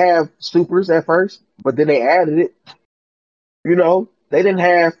didn't have supers at first, but then they added it. You know, they didn't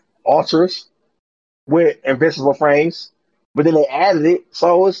have ultras with invincible frames, but then they added it.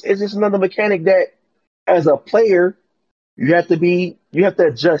 So it's just another mechanic that, as a player, you have to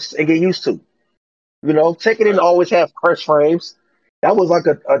adjust and get used to. You know, Tekken that? didn't always have crush frames. That was like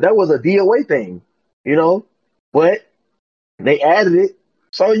that was a DOA thing. You know, but they added it,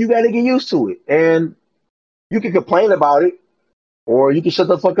 so you got to get used to it. And you can complain about it, or you can shut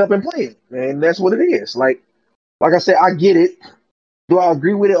the fuck up and play it. And that's what it is. Like I said, I get it. Do I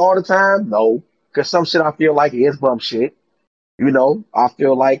agree with it all the time? No, because some shit I feel like is bum shit. You know, I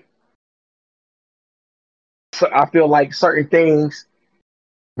feel like certain things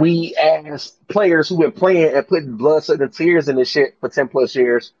we as players who've been playing and putting blood, sweat, and tears in this shit for 10+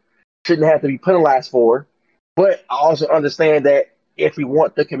 years shouldn't have to be penalized for. But I also understand that if we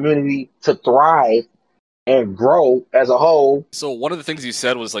want the community to thrive and grow as a whole, So one of the things you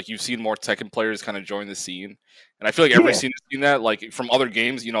said was like you've seen more Tekken players kind of join the scene, and I feel like every yeah, scene has seen that. Like from other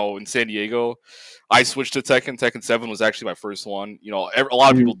games, in San Diego, I switched to Tekken. Tekken 7 was actually my first one. A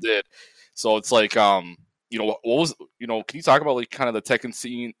lot of people did. So it's like, what was, can you talk about like kind of the Tekken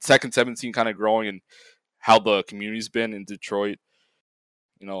scene, Tekken 7 scene kind of growing and how the community's been in Detroit,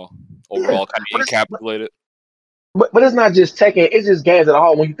 yeah. overall kind But of encapsulated? but it's not just Tekken; it's just games as a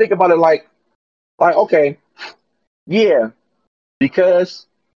whole. When you think about it, like okay, yeah, because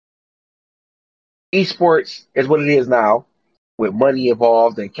esports is what it is now, with money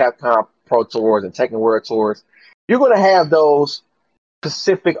involved and Capcom Pro Tours and Tekken World Tours. You're going to have those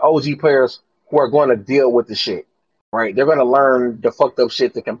specific OG players who are going to deal with the shit, right? They're going to learn the fucked up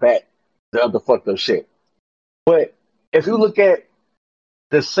shit to combat the other fucked up shit. But if you look at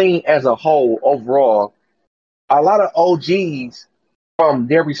the scene as a whole overall, a lot of OGs from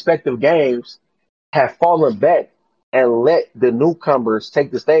their respective games have fallen back and let the newcomers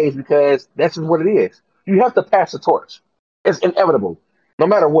take the stage because that's just what it is. You have to pass the torch. It's inevitable. No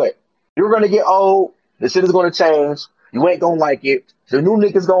matter what. You're gonna get old, the shit is gonna change, you ain't gonna like it, the new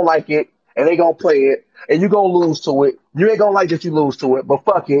niggas gonna like it, and they gonna play it, and you gonna lose to it. You ain't gonna like that you lose to it, but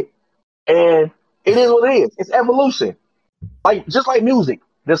fuck it. And it is what it is. It's evolution. Like just like music.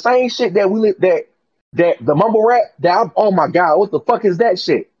 The same shit that that the mumble rap that oh my god, what the fuck is that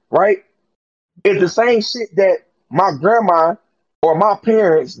shit? Right? It's the same shit that my grandma or my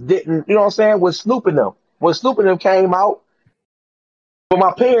parents didn't, you know what I'm saying, was Snoop and them. When Snoop and them came out, for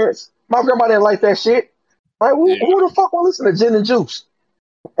my parents, my grandma didn't like that shit. Like, who the fuck want to listen to Gin and Juice?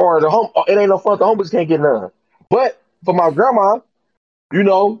 Or the home, it ain't no fun, the homies can't get none. But for my grandma, you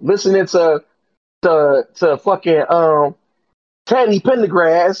know, listening to fucking Teddy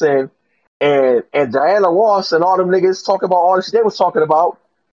Pendergrass and Diana Ross and all them niggas talking about all the shit they was talking about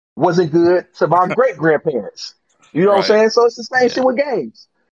wasn't good to my great grandparents. You know what I'm saying? So it's the same shit with games.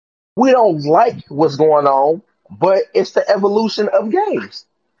 We don't like what's going on, but it's the evolution of games.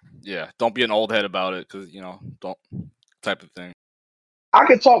 Yeah, don't be an old head about it, because don't type of thing. I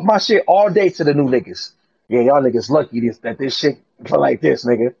can talk my shit all day to the new niggas. Yeah, y'all niggas lucky that this shit play like this,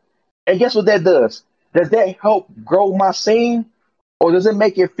 nigga. And guess what that does? Does that help grow my scene, or does it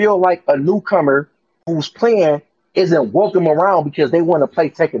make it feel like a newcomer who's playing isn't welcome around because they want to play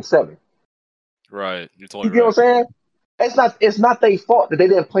Tekken 7? Right, you're totally You get what I'm saying? It's not their fault that they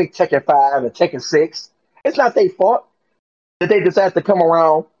didn't play Tekken 5 and Tekken 6. It's not their fault that they decided to come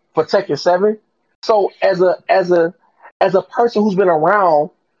around for Tekken 7. So as a person who's been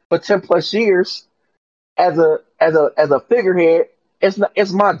around for 10 plus years, as a figurehead,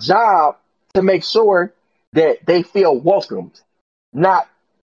 it's my job to make sure that they feel welcomed, not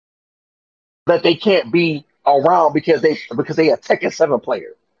that they can't be around because they a Tekken 7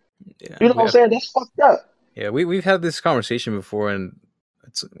 player. Yeah, you know what I'm saying? That's fucked up. Yeah, we've had this conversation before, and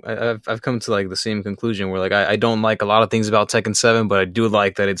I've come to like the same conclusion where like I don't like a lot of things about Tekken 7, but I do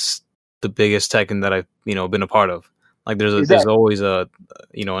like that it's the biggest Tekken that I've been a part of. Like there's always an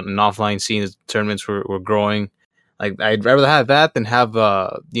offline scene. Tournaments were growing. Like I'd rather have that than have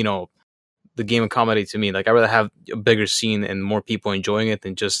the game accommodate to me. Like I'd rather have a bigger scene and more people enjoying it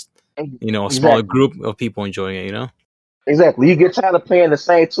than just a smaller group of people enjoying it. Exactly. You get tired of playing the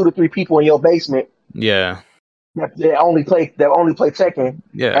same 2 to 3 people in your basement. Yeah. That only play Tekken.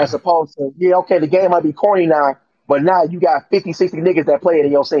 Yeah. As opposed to, okay, the game might be corny now, but now you got 50, 60 niggas that play it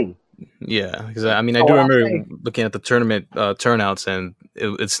in your scene. Yeah, because I do remember looking at the tournament turnouts, and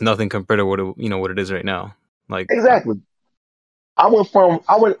it's nothing compared to what it is right now. Like exactly. I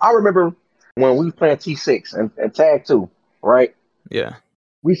remember when we playing T6 and Tag 2, right? Yeah.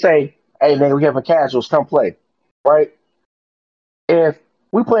 We say, hey man, we have a casuals, come play, right? If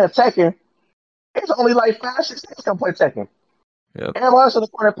we playing Tekken, it's only like 5, 6 niggas come play Tekken. Yep. Everybody else in the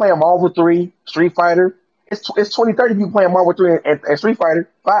corner playing Marvel 3, Street Fighter. It's 20, 30 people playing Marvel 3 and Street Fighter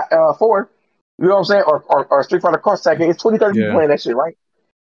 4. You know what I'm saying? Or Street Fighter Cross Tekken. It's 20, 30 people playing that shit, right?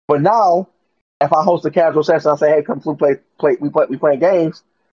 But now, if I host a casual session, I say, hey, come play. We playing games.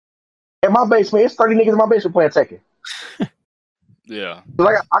 In my basement, it's 30 niggas in my basement playing Tekken. Yeah. So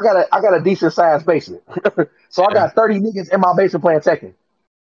I got a decent sized basement. So I got 30 niggas in my basement playing Tekken.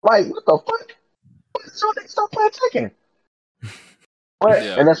 Like, what the fuck? So they start playing Tekken. Right?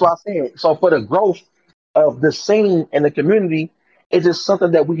 Yeah. And that's what I said. So for the growth of the scene and the community, it's just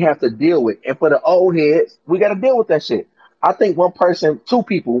something that we have to deal with. And for the old heads, we got to deal with that shit. I think one person, 2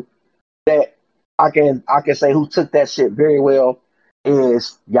 people that I can say who took that shit very well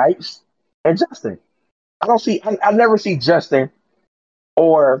is Yipes and Justin. I never see Justin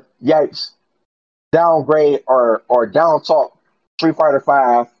or Yipes downgrade or down talk Street Fighter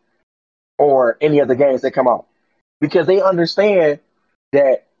 5 or any other games that come out, because they understand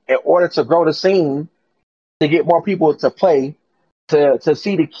that in order to grow the scene, to get more people to play, to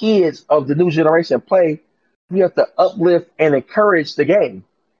see the kids of the new generation play, you have to uplift and encourage the game.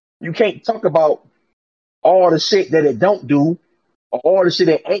 You can't talk about all the shit that it don't do, or all the shit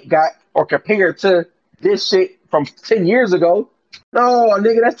it ain't got, or compare it to this shit from 10 years ago. No,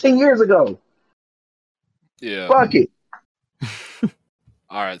 nigga, that's 10 years ago. Yeah. Fuck it.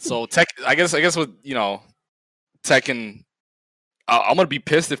 All right, so I guess with Tekken, I'm gonna be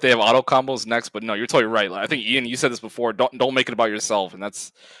pissed if they have auto combos next. But no, you're totally right. Like, I think Ian, you said this before. Don't make it about yourself, and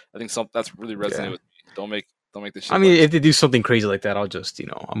that's really resonated with me. Don't make Don't make this shit. I mean, like if they do something crazy like that, I'll just,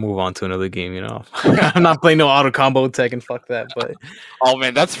 I'll move on to another game, I'm not playing no auto combo tech and fuck that, but oh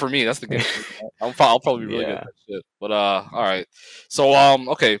man, that's for me. That's the game. I'll probably be really good at yeah. that shit. But all right. So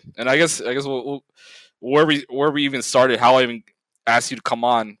okay, and I guess we'll where we even started, how I even asked you to come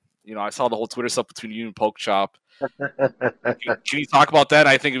on. I saw the whole Twitter stuff between you and Poke Chop. Can you talk about that?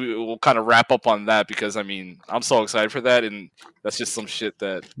 I think we'll kind of wrap up on that because I mean I'm so excited for that, and that's just some shit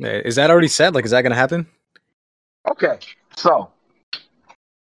that. Is that already said? Like, is that gonna happen? Okay, so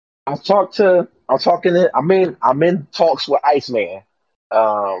I'm in talks with Iceman,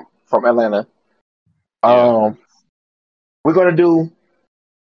 from Atlanta. Yeah. We're gonna do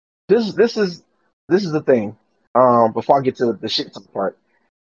this. This is the thing. Before I get to the shit part,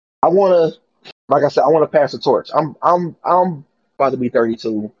 I wanna, like I said, I wanna pass the torch. I'm about to be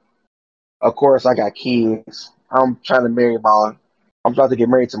 32. Of course, I got kids. I'm trying to I'm about to get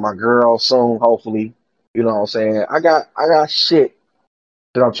married to my girl soon, hopefully. You know what I'm saying? I got shit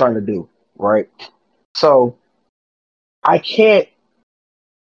that I'm trying to do, right? So I can't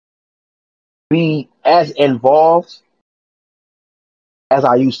be as involved as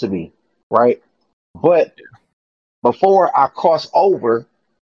I used to be, right? But before I cross over,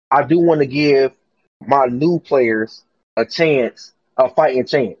 I do want to give my new players a chance, a fighting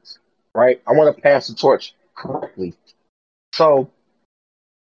chance, right? I want to pass the torch correctly. So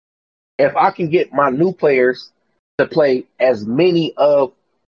if I can get my new players to play as many of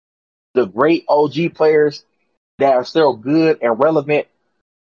the great OG players that are still good and relevant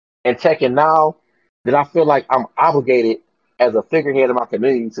and Tekken now, then I feel like I'm obligated as a figurehead of my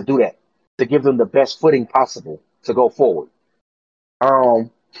community to do that, to give them the best footing possible to go forward.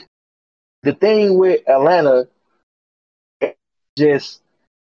 The thing with Atlanta, just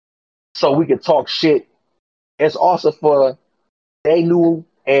so we can talk shit, it's also for they new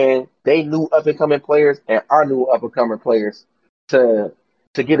up and coming players and our new up and coming players to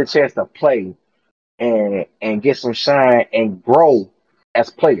get a chance to play and get some shine and grow as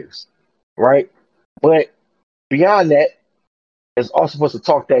players, right? But beyond that, it's also supposed to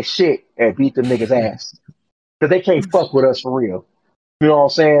talk that shit and beat the niggas ass because they can't fuck with us for real. You know what I'm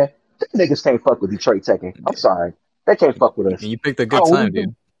saying? The niggas can't fuck with Detroit Tekken. I'm sorry, they can't fuck with us. And you picked a good time,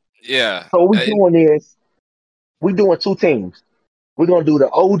 dude. Yeah. So what we're doing is we're doing two teams. We're gonna do the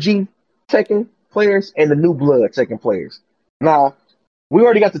OG Tekken players and the new blood Tekken players. Now, we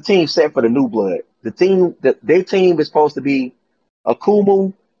already got the team set for the new blood. Their team is supposed to be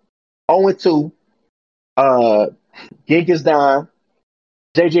Akumu, 0-2, Genghis Don,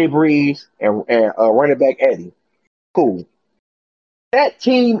 JJ Breeze, and running back Eddie. Cool. That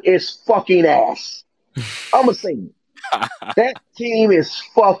team is fucking ass. I'm gonna say it. That team is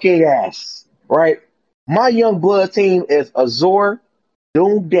fucking ass, right? My young blood team is Azor,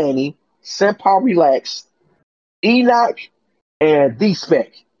 Doom Danny, Senpai Relax, Enoch, and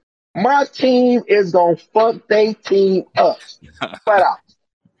D-Spec. My team is gonna fuck they team up. Flat out.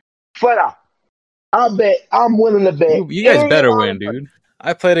 Flat out. I'm willing to bet. You guys better win, money. dude.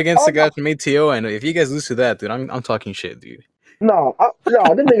 I played against the no. guys from ATO, and if you guys lose to that, dude, I'm talking shit, dude. No,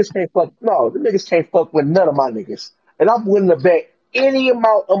 them niggas can't fuck. No, them niggas can't fuck with none of my niggas. And I'm willing to bet any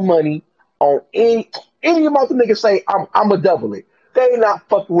amount of money on any amount the niggas say I'm a double it. They ain't not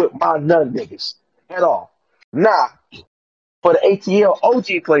fucking with my none niggas at all. Nah, for the ATL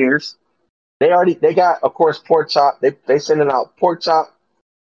OG players, they got, of course, Pork Chop. They sending out Pork Chop,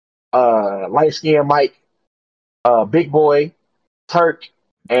 Light Skin Mike, Big Boy, Turk,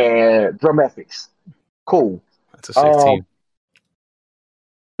 and Drum Ethics. Cool. That's a sick team.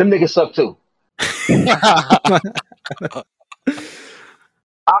 Them niggas suck too.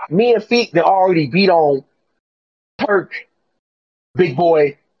 Me and Feet, they already beat on Turk, Big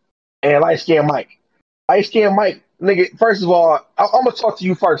Boy, and Light Skin Mike. Light Skin Mike, nigga, first of all, I'm going to talk to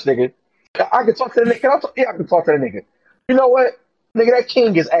you first, nigga. I can talk to the nigga. I can talk to the nigga. You know what? Nigga, that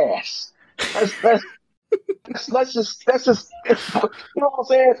king is ass. Let's just, you know what I'm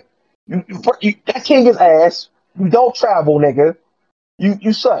saying? That king is ass. You don't travel, nigga.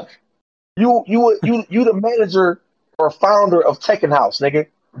 You suck. You the manager or founder of Tekken House, nigga.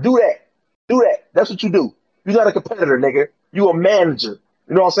 Do that. That's what you do. You're not a competitor, nigga. You a manager.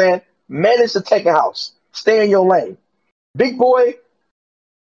 You know what I'm saying? Manage the Tekken House. Stay in your lane. Big Boy,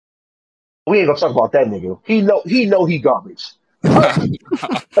 we ain't gonna talk about that nigga. He know he garbage.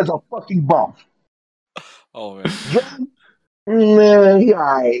 As a fucking bum. Oh man. Man, he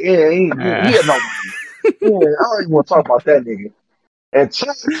alright. Yeah, he a nobody. Yeah, I don't even want to talk about that nigga. And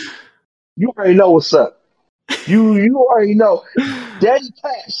Chuck, you already know what's up. You already know. Daddy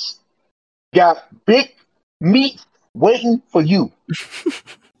Cash got big meat waiting for you.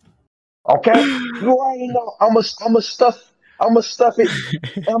 Okay, you already know I'm gonna stuff it,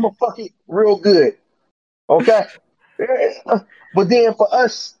 and I'm gonna fuck it real good. Okay, but then for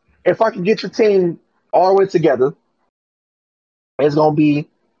us, if I can get your team all the way together, it's gonna be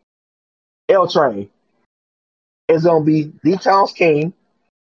L Train. It's gonna be D Towns King.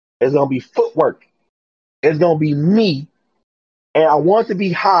 It's gonna be Footwork. It's gonna be me, and I want to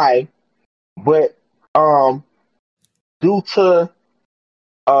be high, but um, due to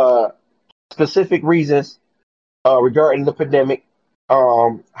uh specific reasons regarding the pandemic,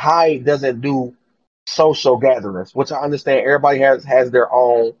 high doesn't do social gatherings, which I understand everybody has their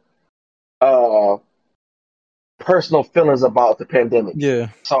own uh personal feelings about the pandemic. Yeah.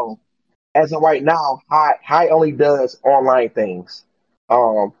 So as of right now, high only does online things.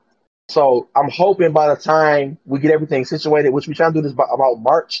 Um, so I'm hoping by the time we get everything situated, which we try to do this by about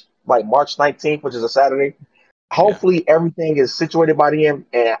March, like March 19th, which is a Saturday. Yeah. Hopefully everything is situated by the end,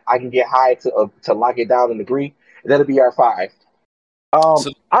 and I can get high to lock it down and agree. And that'll be our five.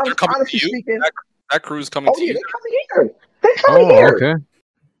 So they're coming Honestly to you. speaking, That crew's coming oh to yeah, you. they coming here. They coming Oh, here. okay.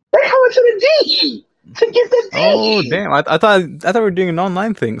 They coming to the D to get the Oh, D. damn. I thought we were doing an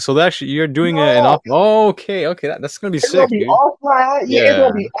online thing. So actually, you're doing an No, off. Oh, okay, okay. That's gonna be it's gonna sick, be dude. offline. Yeah, it's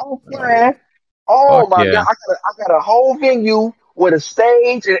gonna Yeah. be Oh, offline. Oh fuck my god, yeah. I got a whole venue with a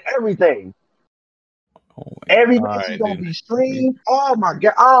stage and everything. Oh my Every god. All match is right, gonna dude. be streamed. Oh my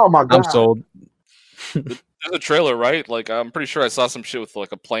god. Oh my I'm god. sold. There's a trailer, right? Like I'm pretty sure I saw some shit with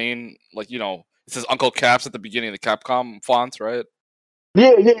like a plane, like it says Uncle Caps at the beginning of the Capcom fonts, right?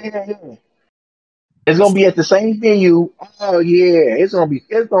 Yeah, yeah, yeah, yeah. It's gonna That's be at the same venue. Oh yeah, it's gonna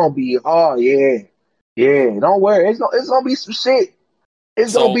be. Oh yeah, yeah. Don't worry, it's gonna be some shit.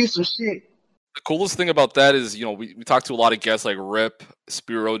 It's gonna so. be some shit. The coolest thing about that is, we talked to a lot of guests like Rip,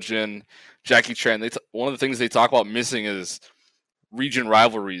 Spirojin, Jackie Chan. One of the things they talk about missing is region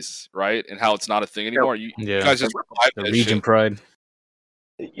rivalries, right? And how it's not a thing Yeah, anymore. You Yeah. guys just revived The that region shit. pride.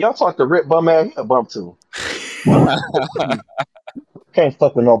 y'all talk to Rip bum ass. He a bum too. Can't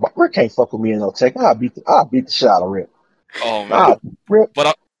fuck with nobody. Rip can't fuck with me in no tech. I'll beat the shit out of Rip. Oh man, Ah, Rip.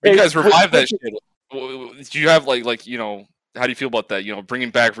 but you Hey, guys revived that Rip, shit. Do you have like how do you feel about that? Bringing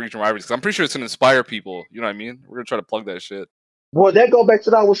back region rivalries because I'm pretty sure it's gonna inspire people. You know what I mean? We're gonna try to plug that shit. well, that go back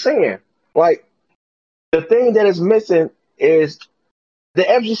to what I was saying. Like the thing that is missing is the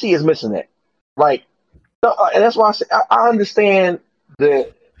FGC is missing it. Like, and that's why I say I understand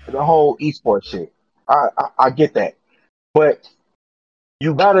the whole esports shit. I get that, but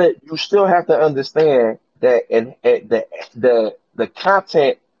you still have to understand that and the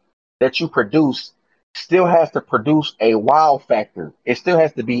content that you produce still has to produce a wow factor. It still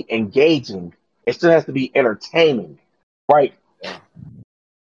has to be engaging. It still has to be entertaining, right? Yeah.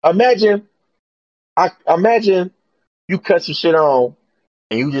 Imagine you cut some shit on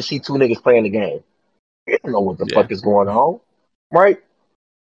and you just see two niggas playing the game. You don't know what the Yeah. fuck is going on, right?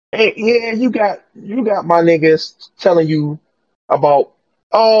 And yeah, you got my niggas telling you about,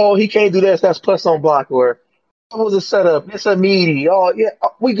 oh, he can't do this. That's plus on block, or that was a setup. It's a meaty. Oh yeah,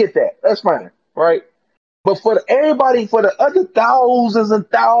 we get that. That's fine, right? But everybody, for the other thousands and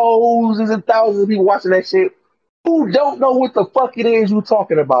thousands and thousands of people watching that shit who don't know what the fuck it is you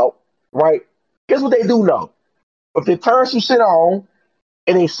talking about, right? Guess what they do know? If they turn some shit on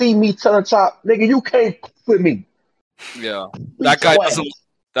and they see me telling top, nigga, you can't f with me. Yeah, Beat that guy your doesn't. ass.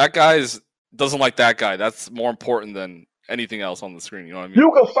 That doesn't like that guy. That's more important than anything else on the screen. You know what I mean?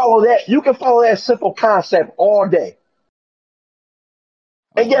 You can follow that. You can follow that simple concept all day.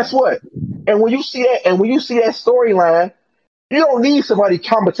 Oh And guess man. what? And when you see that storyline, you don't need somebody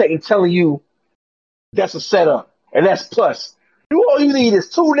commentating telling you that's a setup and that's plus. All you need is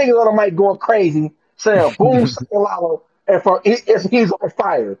two niggas on the mic going crazy, saying boom, sakalala, and if he's on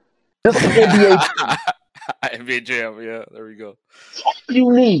fire. Just like NBA Jam. NBA Jam. Yeah, there we go. That's all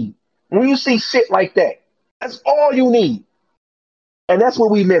you need. When you see shit like that, that's all you need. And that's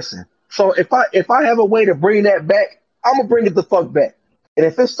what we missing. So if I have a way to bring that back, I'm gonna bring it the fuck back. And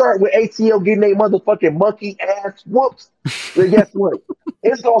if it start with ATL getting a motherfucking monkey ass whoops, then guess what?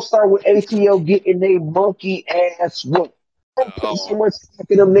 It's gonna start with ATL getting a monkey ass whoop. I'm putting so Oh, much stock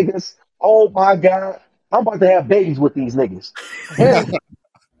in them niggas. Oh my god, I'm about to have babies with these niggas. And,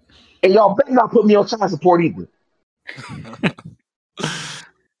 and y'all better not put me on child support either.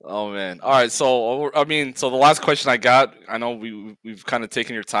 oh man. All right. So so the last question I got. I know we've kind of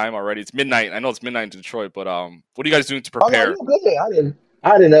taken your time already. It's midnight. I know it's midnight in Detroit, but what are you guys doing to Oh no, prepare? you good.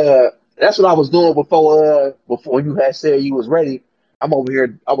 I didn't. That's what I was doing before you had said you was ready. I'm over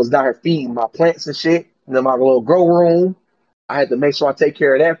here. I was down here feeding my plants and shit. And then my little grow room. I had to make sure I take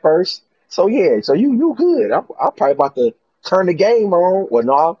care of that first. So yeah. So you good. I'm probably about to turn the game on. Well,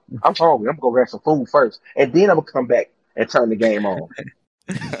 no, I'm hungry. I'm gonna go grab some food first, and then I'm gonna come back and turn the game on.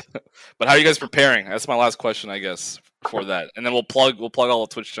 But how are you guys preparing? That's my last question, I guess, for that, and then we'll plug all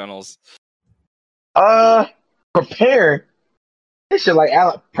the Twitch channels. Prepare. This shit like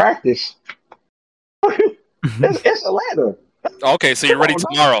practice. It's a ladder. Okay, so you're Come ready on,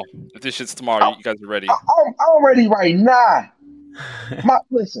 tomorrow. If this shit's tomorrow, you guys are ready. I'm ready right now.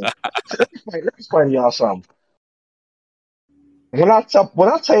 Listen, let me explain to y'all something. When I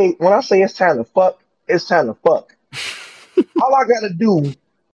say it's time to fuck, it's time to fuck. All I gotta do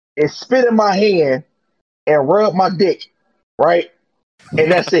is spit in my hand and rub my dick, right?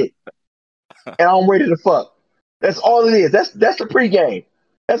 And that's it. And I'm ready to fuck. That's all it is. That's the pregame.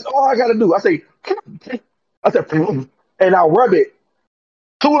 That's all I gotta do. I say, and I'll rub it.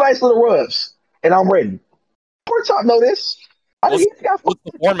 2 nice little rubs, and I'm ready. Pork chop know this. What's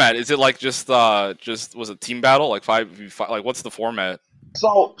the format? Is it like just was it team battle like 5v5? Like what's the format?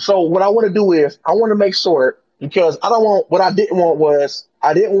 So what I want to do is I want to make sure, because I don't want, what I didn't want was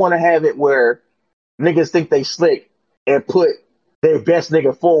I didn't want to have it where niggas think they slick and put their best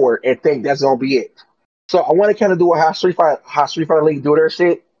nigga forward and think that's gonna be it. So I want to kind of do how Street Fighter League do their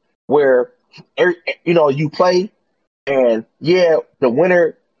shit, where you play and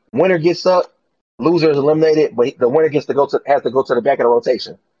the winner gets up, loser is eliminated, but the winner has to go to the back of the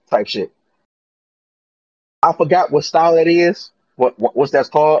rotation type shit. I forgot what style that is, what's that's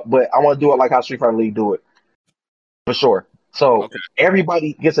called, but I want to do it like how Street Fighter League do it for sure. So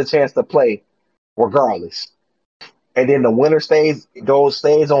everybody gets a chance to play regardless, and then the winner stays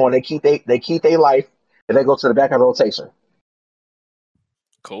on. They keep their life, and they go to the back of the rotation.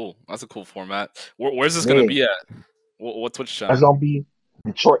 Cool, that's a cool format. Where's this gonna be at? What Twitch channel? It's gonna be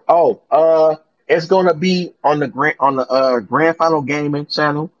Detroit. It's gonna be on the Grand Final Gaming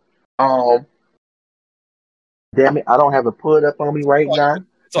channel. Damn it, I don't have it put up on me right now.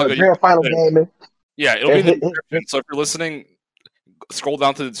 It's all good. Grand Final Gaming. Yeah, it'll be in the description. So if you're listening, scroll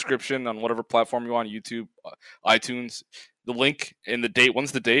down to the description on whatever platform you're on, YouTube, iTunes. The link and the date.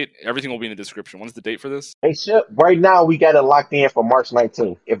 When's the date? Everything will be in the description. When's the date for this? Hey, shit. Right now, we got it locked in for March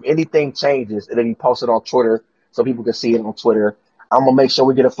 19th. If anything changes, it'll be posted on Twitter so people can see it on Twitter. I'm gonna make sure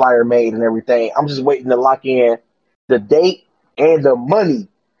we get a flyer made and everything. I'm just waiting to lock in the date and the money,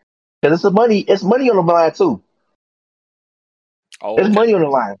 because it's money on the line too. There's money on the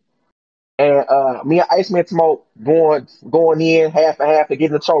line, and me and Iceman Smoke going in half and half to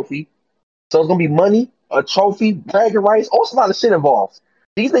get the trophy. So it's gonna be money, a trophy, bragging rights, also a lot of shit involved.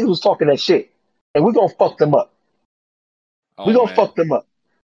 These niggas was talking that shit, and we're gonna fuck them up. Fuck them up.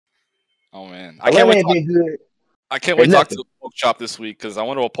 Oh man, I can't wait. Good. I can't wait to talk to Poke Chop this week, because I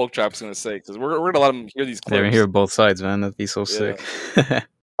wonder what Poke Chop's gonna say, because we're gonna let him hear these clips. They're gonna hear both sides, man. That'd be so sick.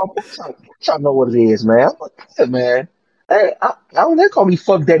 Poke Chop know what it is, man. Man. They call me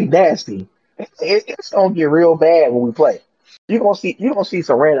Fuck Daddy Nasty. It's gonna get real bad when we play. You're gonna see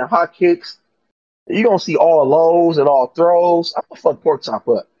some random hot kicks. You're gonna see all lows and all throws. I'm gonna fuck Pork Chop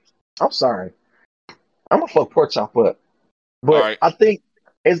up. I'm sorry. I'm gonna fuck Pork Chop up. But I think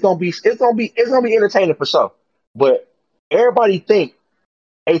it's gonna be entertaining for sure. But everybody think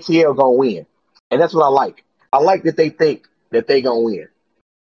ATL gonna win, and that's what I like. I like that they think that they gonna win.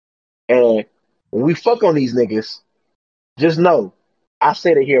 And when we fuck on these niggas, just know, I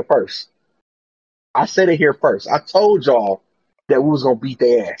said it here first. I told y'all that we was gonna beat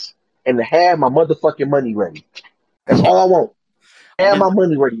their ass, and to have my motherfucking money ready. That's all I want. Have my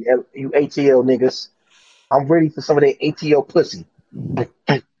money ready, you ATL niggas. I'm ready for some of that ATL pussy.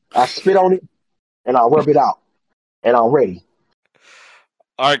 I spit on it, and I'll rub it out, and I'm ready.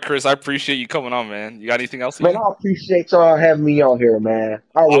 All right, Chris, I appreciate you coming on, man. You got anything else? Man, I appreciate y'all having me on here, man.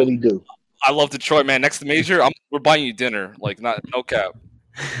 I really do. I love Detroit, man. Next to Major, we're buying you dinner. Like, no cap.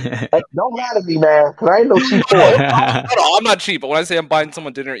 Hey, don't lie to me, man, because I ain't no cheap boy. No, I'm not cheap, but when I say I'm buying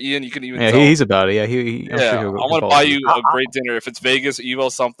someone dinner, Ian, you can even tell. He's about it. Yeah, I'm sure I want to buy you a great dinner. If it's Vegas,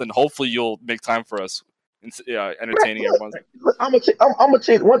 Evo, something, hopefully you'll make time for us. Entertaining everyone. I'm gonna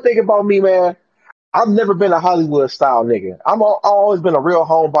tell you one thing about me, man. I've never been a Hollywood style nigga. I've always been a real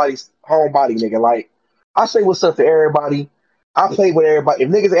homebody nigga. Like, I say what's up to everybody. I play with everybody. If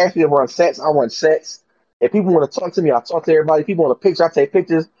niggas ask me to run sets, I run sets. If people want to talk to me, I talk to everybody. If people want a picture, I take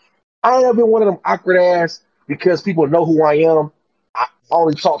pictures. I ain't never been one of them awkward ass, because people know who I am. I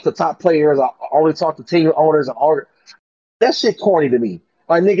only talk to top players. I only talk to team owners. That shit corny to me.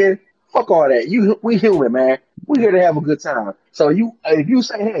 Like, nigga, fuck all that. We human, man. We here to have a good time. So if you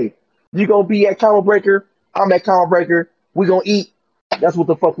say, hey, you gonna be at Combo Breaker, I'm at Combo Breaker, we gonna eat, that's what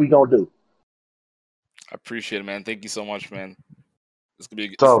the fuck we gonna do. I appreciate it, man. Thank you so much, man. This could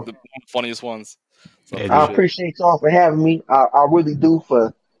be one of the funniest ones. So Yeah, I dude. appreciate y'all for having me. I really do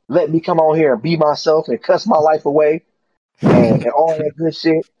for letting me come on here and be myself and cuss my life away and all that good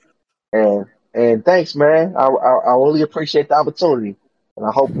shit. And thanks, man. I really appreciate the opportunity. And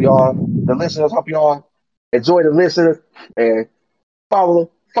I hope y'all, the listeners, hope y'all enjoy the listen and follow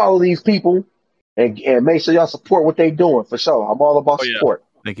these people and make sure y'all support what they doing for sure. I'm all about Oh yeah. support.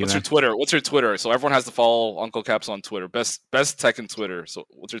 Thank you, What's man. your Twitter? What's your Twitter? So everyone has to follow Uncle Caps on Twitter. Best tech in Twitter. So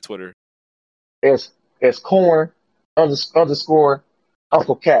what's your Twitter? It's corn underscore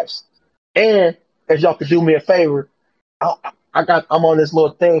Uncle Caps. And if y'all could do me a favor, I'm on this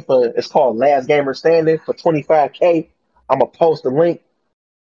little thing it's called Last Gamer Standing for 25K. I'm gonna post a link.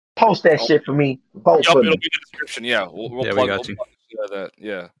 Post that Oh, shit for me. Vote yup, for it'll me. be in the description. Yeah, we'll Yeah, we plug. got We'll you. plug the shit out of that.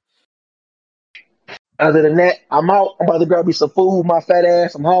 Yeah. Other than that, I'm out. I'm about to grab me some food, my fat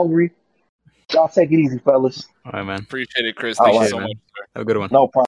ass. I'm hungry. Y'all take it easy, fellas. All right, man. Appreciate it, Chris. All Thank you right. Appreciate it, so much. man. Have a good one. No problem.